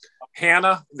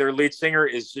 Hannah, their lead singer,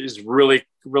 is really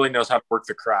knows how to work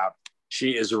the crowd.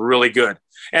 She is really good,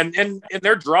 and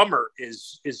their drummer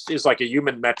is like a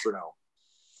human metronome.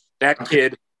 That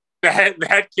kid,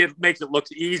 that kid makes it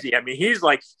look easy. I mean, he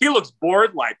looks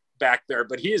bored like back there,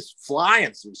 but he is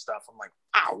flying through stuff. I'm like,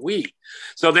 wee.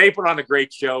 So they put on a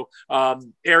great show.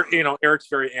 Eric's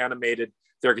very animated.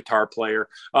 Their guitar player,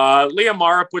 Leah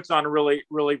Mara, puts on a really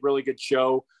good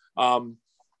show. Let's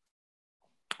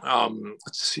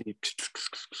see,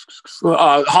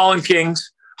 Holland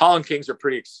Kings are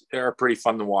pretty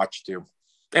fun to watch too.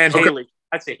 And okay. Haley,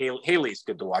 I'd say Haley's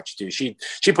good to watch too. She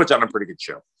puts on a pretty good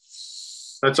show.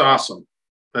 That's awesome.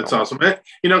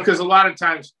 Because a lot of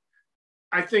times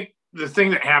I think the thing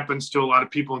that happens to a lot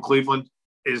of people in Cleveland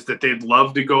is that they'd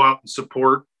love to go out and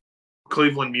support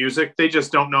Cleveland music. They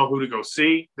just don't know who to go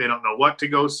see. They don't know what to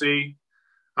go see.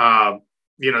 They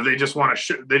just want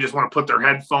to put their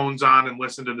headphones on and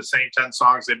listen to the same 10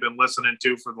 songs they've been listening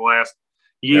to for the last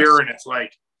year. Yes. And it's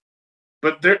like,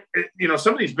 but they're,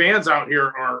 some of these bands out here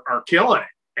are killing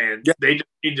it, and they just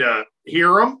need to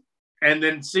hear them and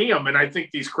then see them. And I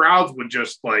think these crowds would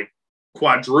just like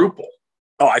quadruple.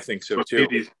 Oh, I think so too.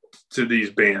 To these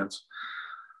bands.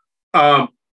 But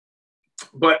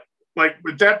like,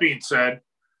 with that being said,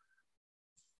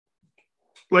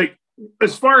 like,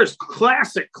 as far as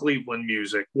classic Cleveland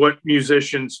music, what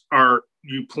musicians are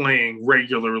you playing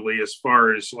regularly as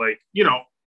far as like,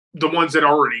 the ones that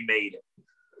already made it?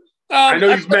 I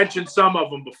know you've mentioned some of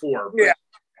them before. But. Yeah.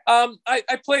 I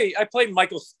play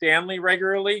Michael Stanley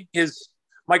regularly.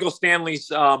 Michael Stanley's,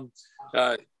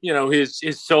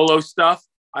 his solo stuff.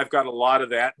 I've got a lot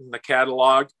of that in the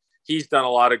catalog. He's done a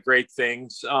lot of great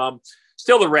things.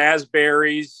 Still the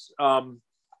Raspberries, a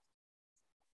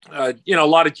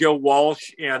lot of Joe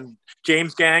Walsh and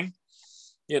James Gang,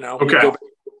 Okay.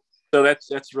 So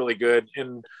that's really good.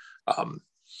 And,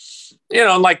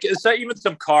 like even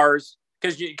some Cars,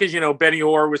 because Benny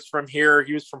Orr was from here.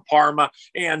 He was from Parma,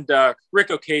 and Rick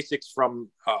Ocasek's from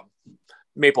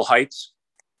Maple Heights.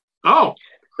 Oh,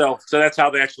 so that's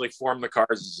how they actually formed the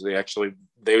Cars.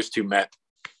 Those two met.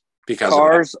 Because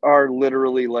Cars are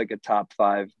literally like a top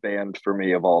 5 band for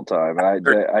me of all time.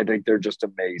 I think they're just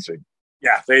amazing.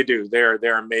 Yeah, they do. They're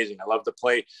amazing. I love to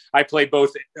play. I play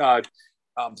both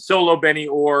solo Benny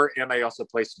Orr, and I also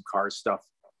play some Cars stuff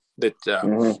that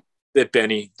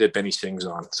Benny sings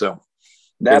on. So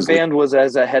that band was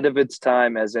as ahead of its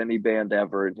time as any band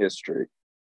ever in history,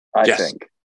 I think.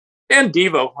 And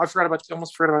Devo. Almost forgot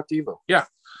about Devo. Yeah.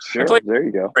 Sure. There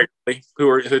you go.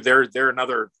 They're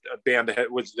another band that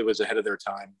was ahead of their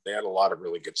time. They had a lot of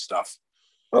really good stuff.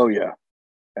 Oh yeah,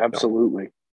 absolutely.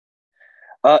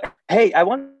 Hey, I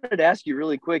wanted to ask you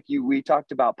really quick. We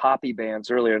talked about poppy bands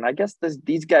earlier, and I guess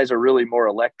these guys are really more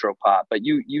electro pop. But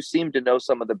you seem to know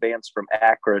some of the bands from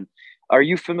Akron. Are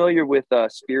you familiar with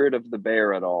Spirit of the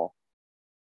Bear at all?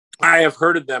 I have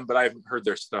heard of them, but I haven't heard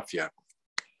their stuff yet.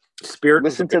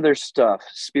 Listen to their stuff.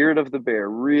 Spirit of the Bear,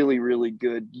 really, really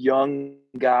good. Young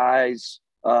guys,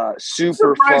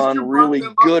 super fun, really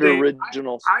good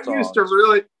original songs. I used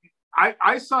to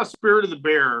I saw Spirit of the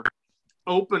Bear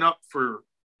open up for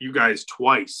you guys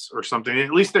twice or something.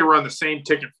 At least they were on the same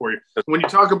ticket for you. When you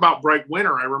talk about Bright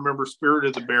Winter, I remember Spirit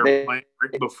of the Bear playing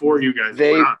right before you guys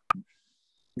went on.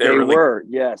 They were,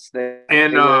 yes. They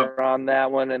were on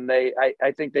that one, and I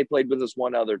think they played with us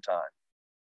one other time.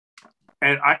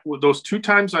 And those 2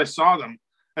 times I saw them,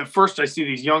 at first I see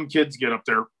these young kids get up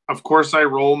there. Of course, I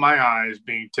roll my eyes,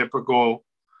 being typical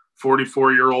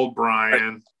 44-year-old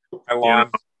Brian.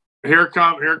 Here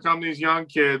come these young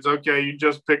kids. Okay, you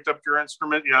just picked up your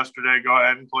instrument yesterday. Go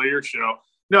ahead and play your show.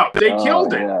 No, they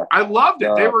killed it. Yeah. I loved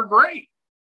it. They were great.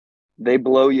 They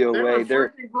blow you away.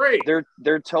 They're great.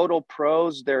 They're total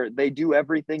pros. They do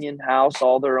everything in house,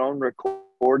 all their own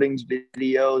recordings,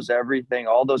 videos, everything.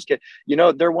 All those kids.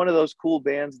 They're one of those cool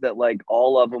bands that like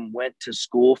all of them went to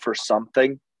school for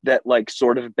something that like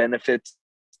sort of benefits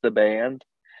the band,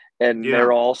 and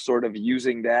they're all sort of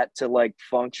using that to like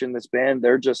function this band.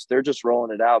 They're just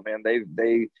rolling it out, man.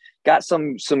 They got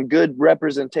some good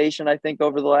representation, I think,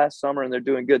 over the last summer, and they're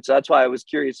doing good. So that's why I was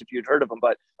curious if you'd heard of them,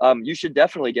 but you should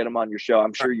definitely get them on your show.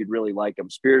 I'm sure you'd really like them.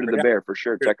 Spirit of the Bear, for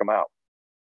sure. Check them out.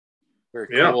 Very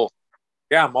cool.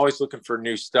 Yeah, I'm always looking for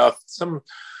new stuff.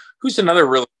 Who's another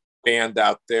really band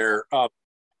out there?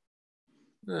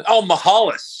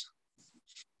 Mahalis.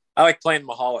 I like playing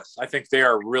Mahalis. I think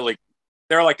they're like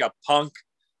a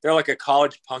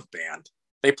college punk band.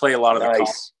 They play a lot of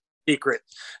the secret,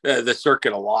 the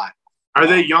circuit a lot. Are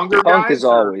they younger punk guys? Is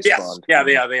always fun. Yeah,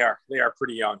 they are. They are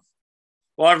pretty young.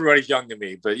 Well, everybody's young to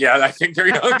me, but yeah, I think they're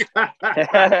young.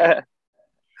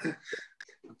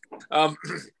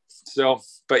 So,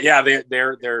 but yeah,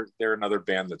 they're another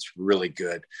band that's really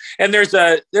good. And there's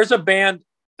a band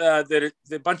that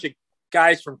a bunch of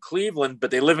guys from Cleveland,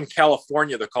 but they live in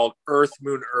California. They're called Earth,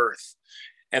 Moon, Earth,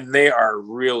 and they are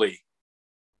really.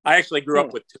 I actually grew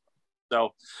up with two.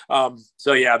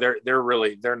 So yeah, they're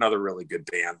another really good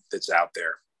band that's out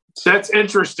there. That's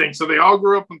interesting. So they all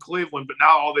grew up in Cleveland, but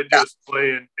now all they do is play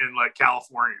in like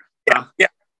California. Yeah.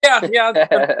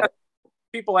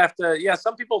 People have to. Yeah,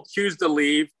 some people choose to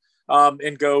leave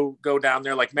and go down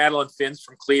there. Like Madeline Finn's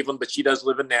from Cleveland, but she does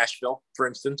live in Nashville, for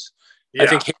instance. Yeah. I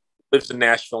think he lives in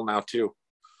Nashville now too.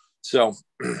 So.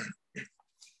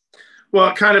 Well,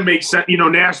 it kind of makes sense.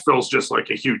 Nashville's just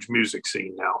like a huge music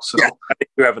scene now. So yeah, I think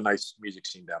you have a nice music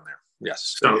scene down there.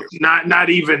 Yes. So not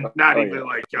even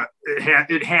like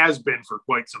it has been for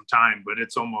quite some time, but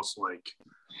it's almost like.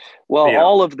 Well,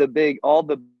 all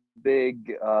the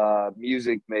big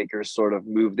music makers sort of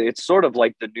moved. It's sort of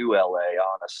like the new LA,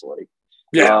 honestly.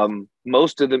 Yeah.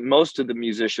 Most of the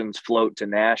musicians float to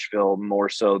Nashville more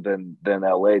so than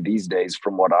LA these days,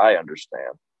 from what I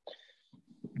understand.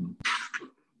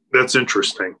 That's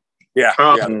interesting. Yeah,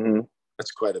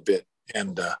 that's quite a bit.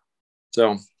 And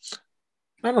so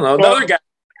I don't know. Another guy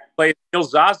played Neil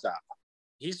Zaza.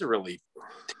 He's a really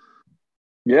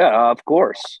of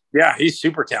course. Yeah, he's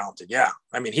super talented. Yeah,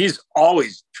 I mean, he's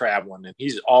always traveling and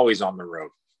he's always on the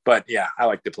road. But yeah, I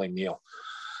like to play Neil.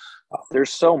 There's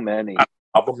so many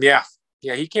album. Yeah,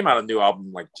 he came out a new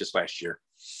album like just last year.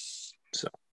 So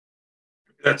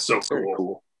that's so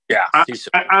cool. Yeah,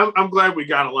 I'm glad we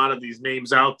got a lot of these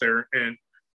names out there, and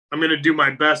I'm going to do my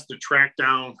best to track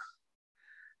down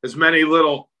as many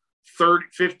little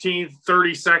 15,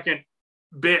 30-second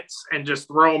bits and just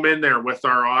throw them in there with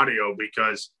our audio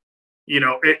because,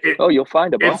 you'll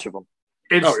find a bunch of them.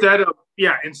 Instead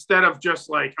of just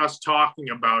like us talking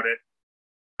about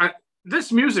it,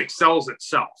 this music sells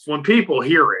itself. When people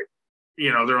hear it,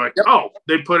 they're like,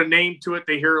 they put a name to it.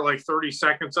 They hear like 30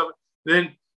 seconds of it.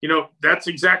 Then, that's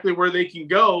exactly where they can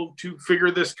go to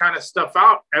figure this kind of stuff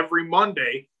out every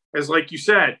Monday. As like you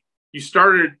said, you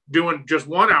started doing just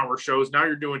 1 hour shows. Now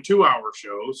you're doing 2 hour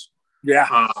shows.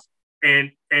 Yeah.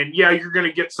 And you're going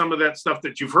to get some of that stuff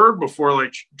that you've heard before,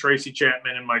 like Tracy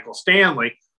Chapman and Michael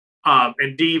Stanley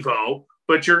and Devo.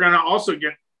 But you're going to also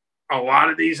get a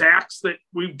lot of these acts that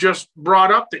we've just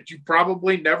brought up that you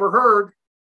probably never heard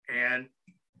and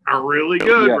are really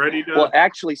good. Yeah. Ready to. Well,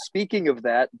 actually, speaking of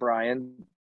that, Brian,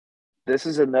 this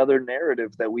is another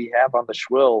narrative that we have on the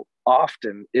Schwill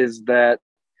often, is that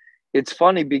it's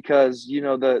funny because,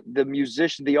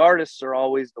 the artists are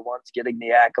always the ones getting the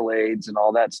accolades and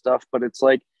all that stuff. But it's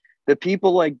like the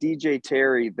people like DJ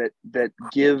Terry that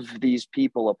give these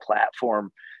people a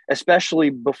platform, especially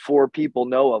before people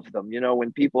know of them.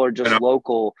 When people are just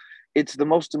local, it's the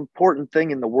most important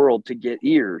thing in the world to get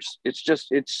ears. It's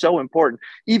so important,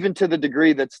 even to the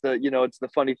degree that's it's the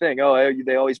funny thing. Oh,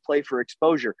 they always play for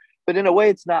exposure. But in a way,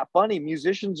 it's not funny.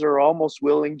 Musicians are almost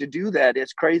willing to do that,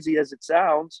 as crazy as it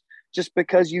sounds, just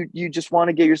because you just want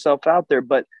to get yourself out there.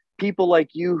 But people like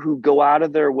you who go out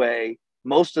of their way,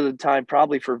 most of the time,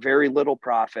 probably for very little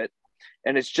profit,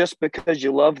 and it's just because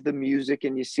you love the music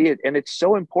and you see it. And it's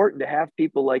so important to have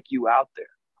people like you out there.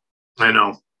 I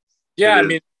know. Yeah, I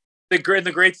mean, the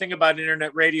great thing about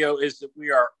internet radio is that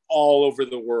we are all over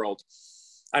the world.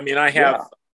 I mean, I have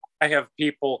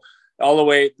people all the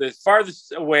way. The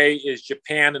farthest away is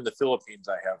Japan and the Philippines.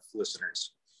 I have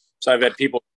listeners, so I've had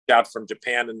people out from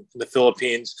Japan and the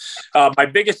Philippines. My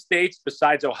biggest states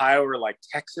besides Ohio are like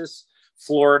Texas,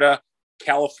 Florida,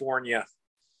 California.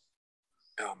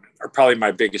 Are probably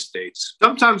my biggest states.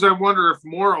 Sometimes I wonder if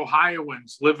more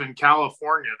Ohioans live in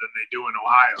California than they do in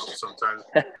Ohio. Sometimes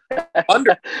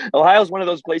Ohio's one of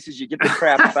those places you get the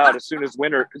crap about as soon as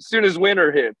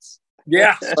winter hits.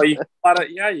 Yeah, so you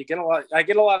get a lot. I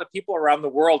get a lot of people around the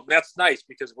world, and that's nice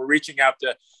because we're reaching out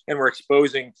to and we're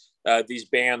exposing these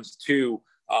bands to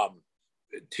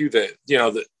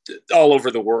the all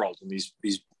over the world, and these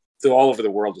all over the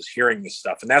world is hearing this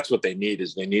stuff, and that's what they need.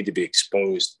 Is they need to be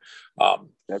exposed.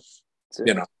 That's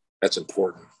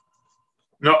important.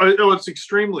 No, it's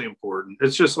extremely important.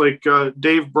 It's just like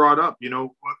Dave brought up.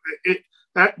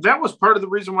 That was part of the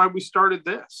reason why we started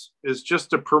this, is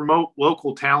just to promote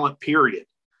local talent. Period.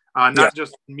 Not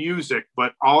just music,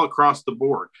 but all across the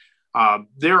board.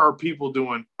 There are people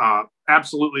doing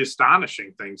absolutely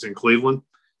astonishing things in Cleveland.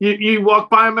 You walk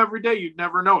by them every day, you'd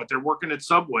never know it. They're working at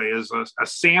Subway as a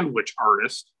sandwich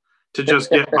artist to just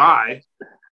get by.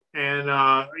 And,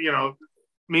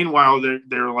 meanwhile,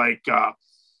 they're like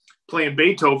playing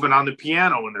Beethoven on the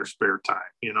piano in their spare time.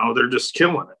 They're just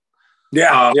killing it.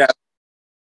 Yeah.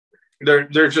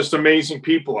 They're just amazing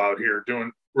people out here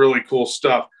doing really cool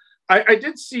stuff. I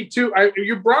did see too.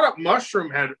 You brought up Mushroom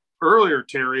Head earlier,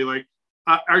 Terry. Like,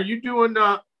 are you doing?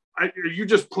 Are you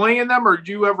just playing them, or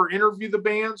do you ever interview the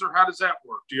bands, or how does that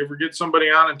work? Do you ever get somebody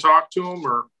on and talk to them,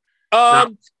 or?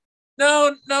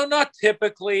 No, not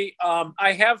typically.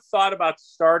 I have thought about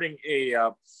starting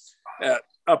a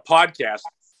podcast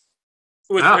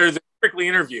with or the Strictly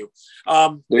interview.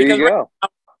 There you go.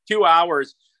 2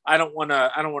 hours. I don't want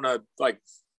to like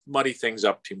muddy things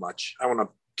up too much. I want to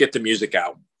get the music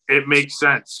out. It makes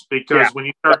sense because when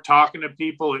you start talking to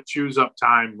people, it chews up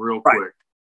time real quick.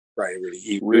 Right,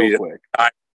 really quick.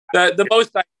 The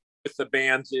most I do with the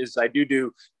bands is I do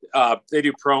they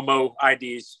do promo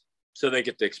IDs so they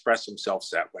get to express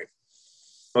themselves that way.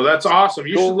 Well, that's awesome.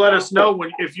 You should let us know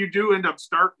if you do end up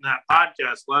starting that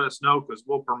podcast. Let us know because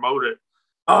we'll promote it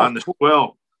on the show.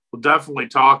 We'll definitely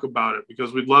talk about it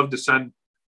because we'd love to send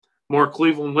more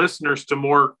Cleveland listeners to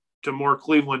more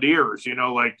Cleveland ears. You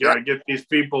know, like get these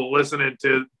people listening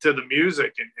to the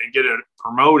music and get it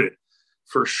promoted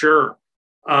for sure.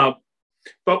 But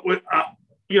with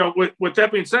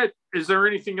that being said, is there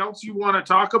anything else you want to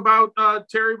talk about,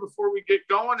 Terry, before we get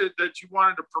going that you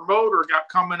wanted to promote or got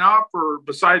coming up, or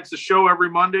besides the show every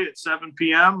Monday at 7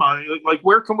 p.m.? Like,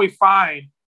 where can we find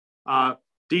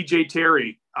DJ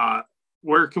Terry?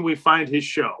 Where can we find his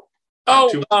show?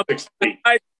 Besides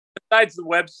the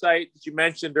website that you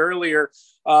mentioned earlier,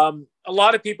 a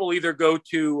lot of people either go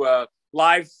to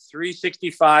Live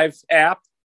 365 app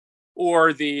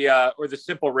or the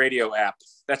Simple Radio app.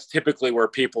 That's typically where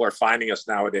people are finding us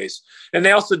nowadays, and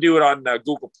they also do it on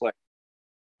Google Play.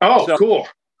 Oh, cool!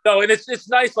 So, and it's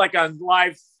nice, like on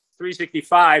Live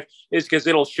 365, is because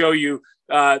it'll show you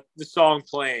the song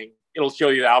playing. It'll show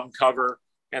you the album cover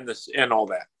and all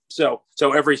that. So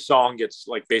every song gets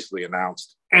like basically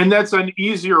announced. And that's an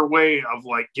easier way of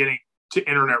like getting to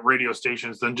internet radio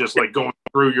stations than just like going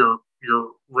through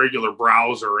your regular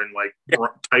browser and like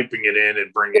typing it in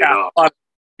and bringing it up.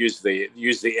 Use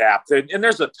the app, and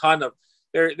there's a ton of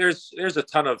there's a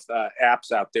ton of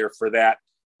apps out there for that.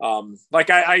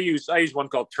 Like I use one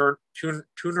called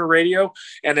Tuner Radio,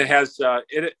 and it has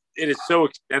it is so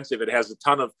extensive. It has a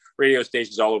ton of radio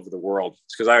stations all over the world.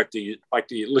 It's because I like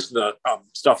to listen to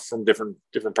stuff from different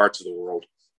parts of the world.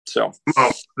 So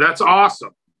that's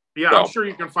awesome. Yeah, I'm sure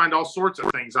you can find all sorts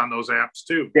of things on those apps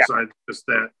too. Besides just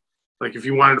that, like if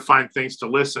you wanted to find things to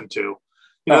listen to,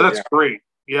 that's great.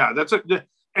 Yeah,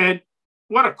 and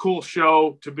what a cool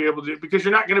show to be able to do, because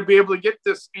you're not going to be able to get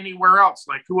this anywhere else.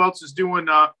 Like who else is doing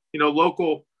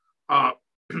local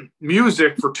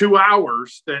music for 2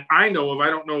 hours that I know of? I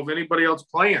don't know of anybody else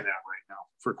playing that right now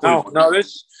for Cleveland. No,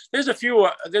 there's a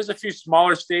few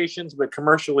smaller stations, but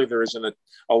commercially there isn't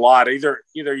a lot. Either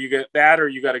you get that or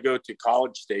you got to go to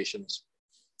college stations.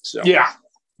 So yeah,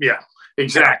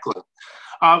 exactly.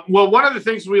 Well, one of the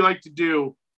things we like to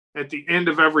do at the end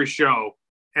of every show,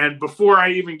 and before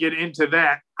I even get into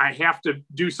that, I have to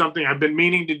do something I've been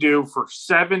meaning to do for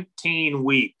 17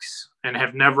 weeks and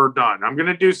have never done. I'm going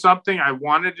to do something I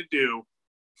wanted to do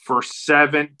for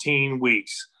 17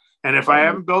 weeks. And if I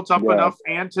haven't built up enough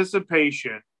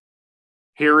anticipation,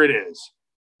 here it is.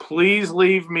 Please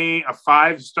leave me a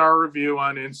 5-star review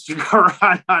on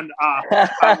Instagram on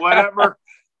whatever.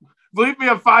 Leave me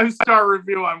a 5-star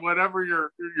review on whatever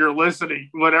you're listening,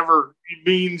 whatever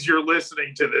means you're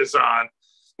listening to this on.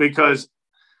 Because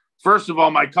first of all,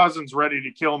 my cousin's ready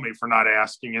to kill me for not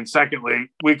asking, and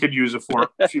secondly, we could use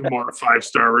a few more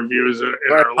 5-star reviews in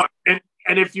our life.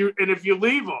 And if you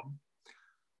leave them,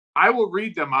 I will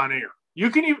read them on air.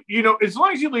 You can even, as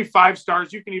long as you leave 5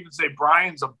 stars, you can even say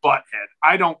Brian's a butthead.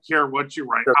 I don't care what you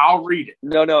write. I'll read it.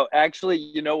 No. Actually,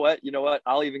 you know what?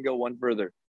 I'll even go one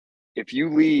further. If you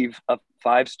leave a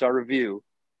 5-star review,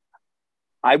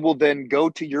 I will then go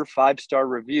to your 5-star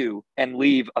review and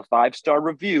leave a 5-star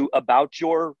review about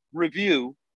your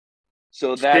review.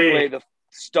 So that way the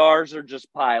stars are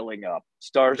just piling up.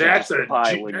 That's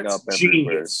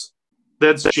genius.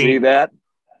 That's genius.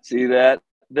 See that?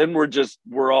 Then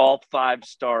we're all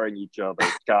 5-starring each other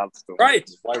constantly. Right.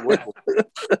 Why would we?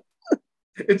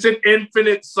 It's an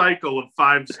infinite cycle of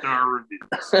 5-star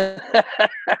reviews.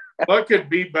 What could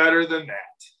be better than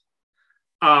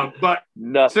that? But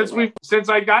since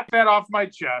I got that off my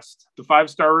chest, the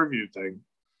 5-star review thing,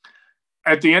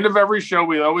 at the end of every show,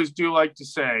 we always do like to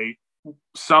say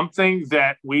something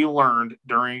that we learned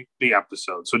during the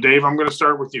episode. So Dave, I'm going to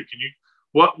start with you. Can you,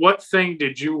 what thing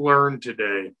did you learn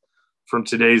today from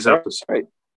today's episode? Right.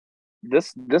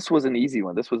 This was an easy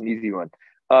one.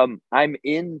 I'm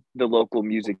in the local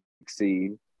music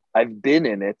scene. I've been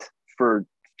in it for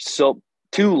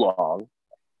too long.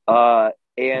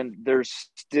 and there's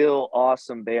still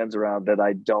awesome bands around that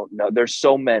I don't know. There's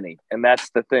so many, and that's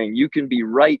the thing. You can be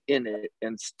right in it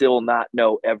and still not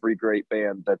know every great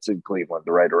band that's in Cleveland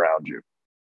right around you.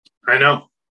 I know.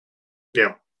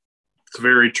 Yeah, it's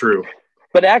very true.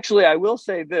 But actually, I will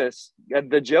say this: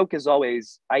 the joke is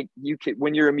always,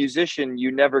 when you're a musician, you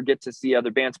never get to see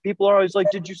other bands. People are always like,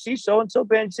 "Did you see so and so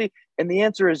band?" And the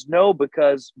answer is no,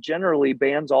 because generally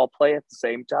bands all play at the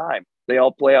same time. They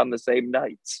all play on the same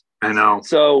nights. I know.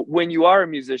 So when you are a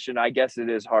musician, I guess it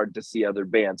is hard to see other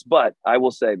bands. But I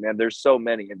will say, man, there's so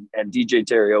many, and DJ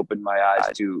Terry opened my eyes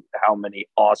to how many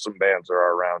awesome bands there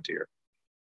are around here.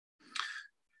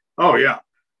 Oh yeah.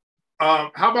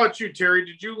 How about you, Terry?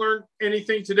 Did you learn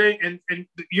anything today? And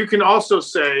you can also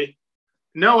say,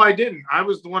 no, I didn't. I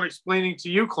was the one explaining to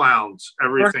you clowns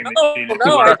everything that you needed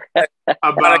to learn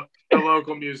about the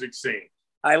local music scene.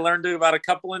 I learned about a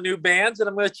couple of new bands that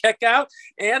I'm going to check out,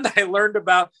 and I learned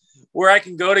about where I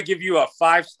can go to give you a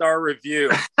 5-star review.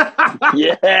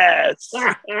 Yes.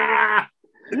 Thank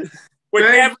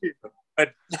you.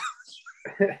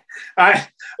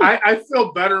 I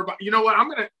feel better about, you know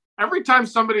what? Every time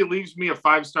somebody leaves me a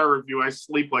 5-star review, I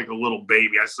sleep like a little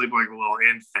baby. I sleep like a little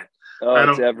infant. Oh, I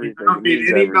it's everything. I don't need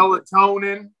any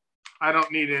melatonin. I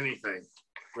don't need anything.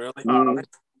 Really? Oh,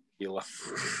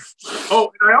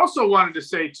 and I also wanted to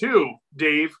say too,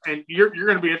 Dave, and you're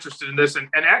going to be interested in this. And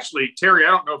actually, Terry,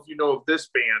 I don't know if you know of this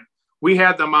band. We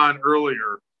had them on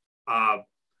earlier,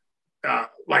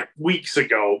 like weeks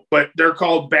ago, but they're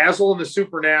called Basil and the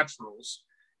Supernaturals.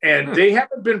 And they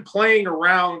haven't been playing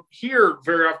around here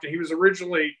very often. He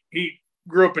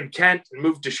grew up in Kent and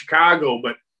moved to Chicago,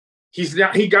 but he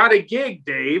got a gig,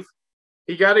 Dave.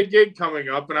 He got a gig coming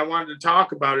up, and I wanted to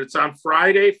talk about it. It's on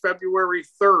Friday, February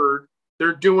 3rd.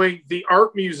 They're doing the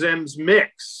Art Museum's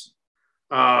mix,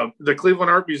 the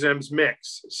Cleveland Art Museum's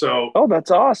mix. So, oh,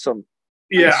 that's awesome.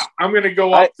 Yeah, I'm going to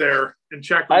go up there and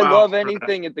check them out. I love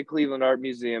anything at the Cleveland Art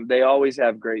Museum. They always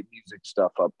have great music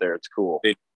stuff up there. It's cool.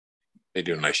 They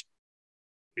do nice.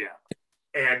 Yeah.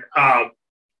 And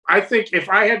I think if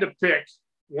I had to pick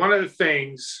one of the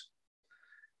things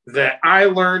that I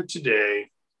learned today,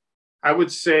 I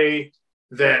would say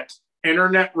that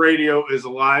internet radio is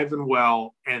alive and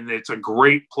well, and it's a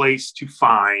great place to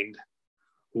find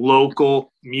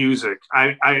local music.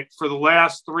 I for the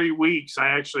last 3 weeks, I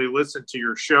actually listened to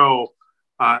your show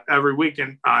every week,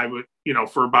 and I would,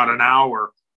 for about an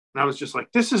hour, and I was just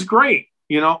like, this is great.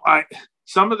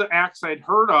 Some of the acts I'd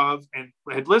heard of and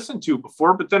had listened to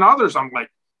before, but then others I'm like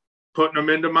putting them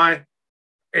into my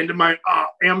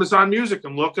Amazon Music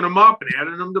and looking them up and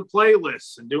adding them to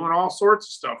playlists and doing all sorts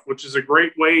of stuff, which is a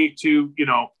great way to,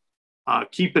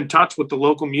 keep in touch with the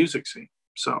local music scene.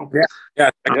 So,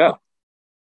 yeah.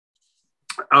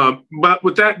 But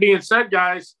with that being said,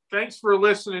 guys, thanks for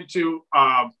listening to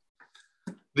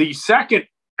the second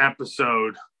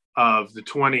episode of the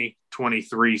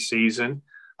 2023 season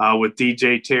with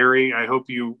DJ Terry. I hope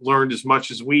you learned as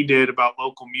much as we did about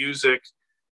local music.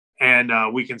 And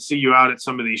we can see you out at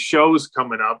some of these shows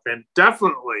coming up. And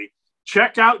definitely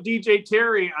check out DJ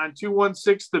Terry on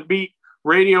 216 The Beat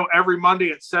Radio every Monday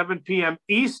at 7 p.m.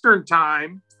 Eastern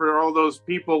Time for all those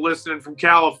people listening from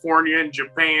California and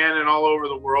Japan and all over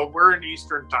the world. We're in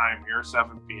Eastern Time here,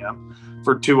 7 p.m.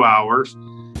 for 2 hours.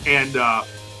 And,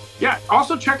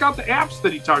 also check out the apps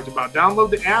that he talked about. Download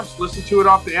the apps, listen to it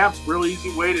off the apps. Really easy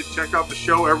way to check out the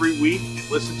show every week and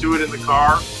listen to it in the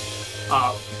car.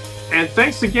 And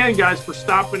thanks again, guys, for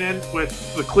stopping in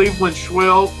with the Cleveland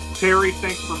Schwill. Terry,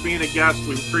 thanks for being a guest.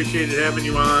 We appreciated having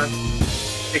you on.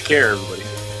 Take care, everybody.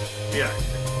 Yeah.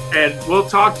 And we'll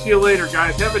talk to you later,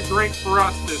 guys. Have a drink for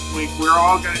us this week. We're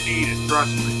all going to need it.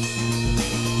 Trust me.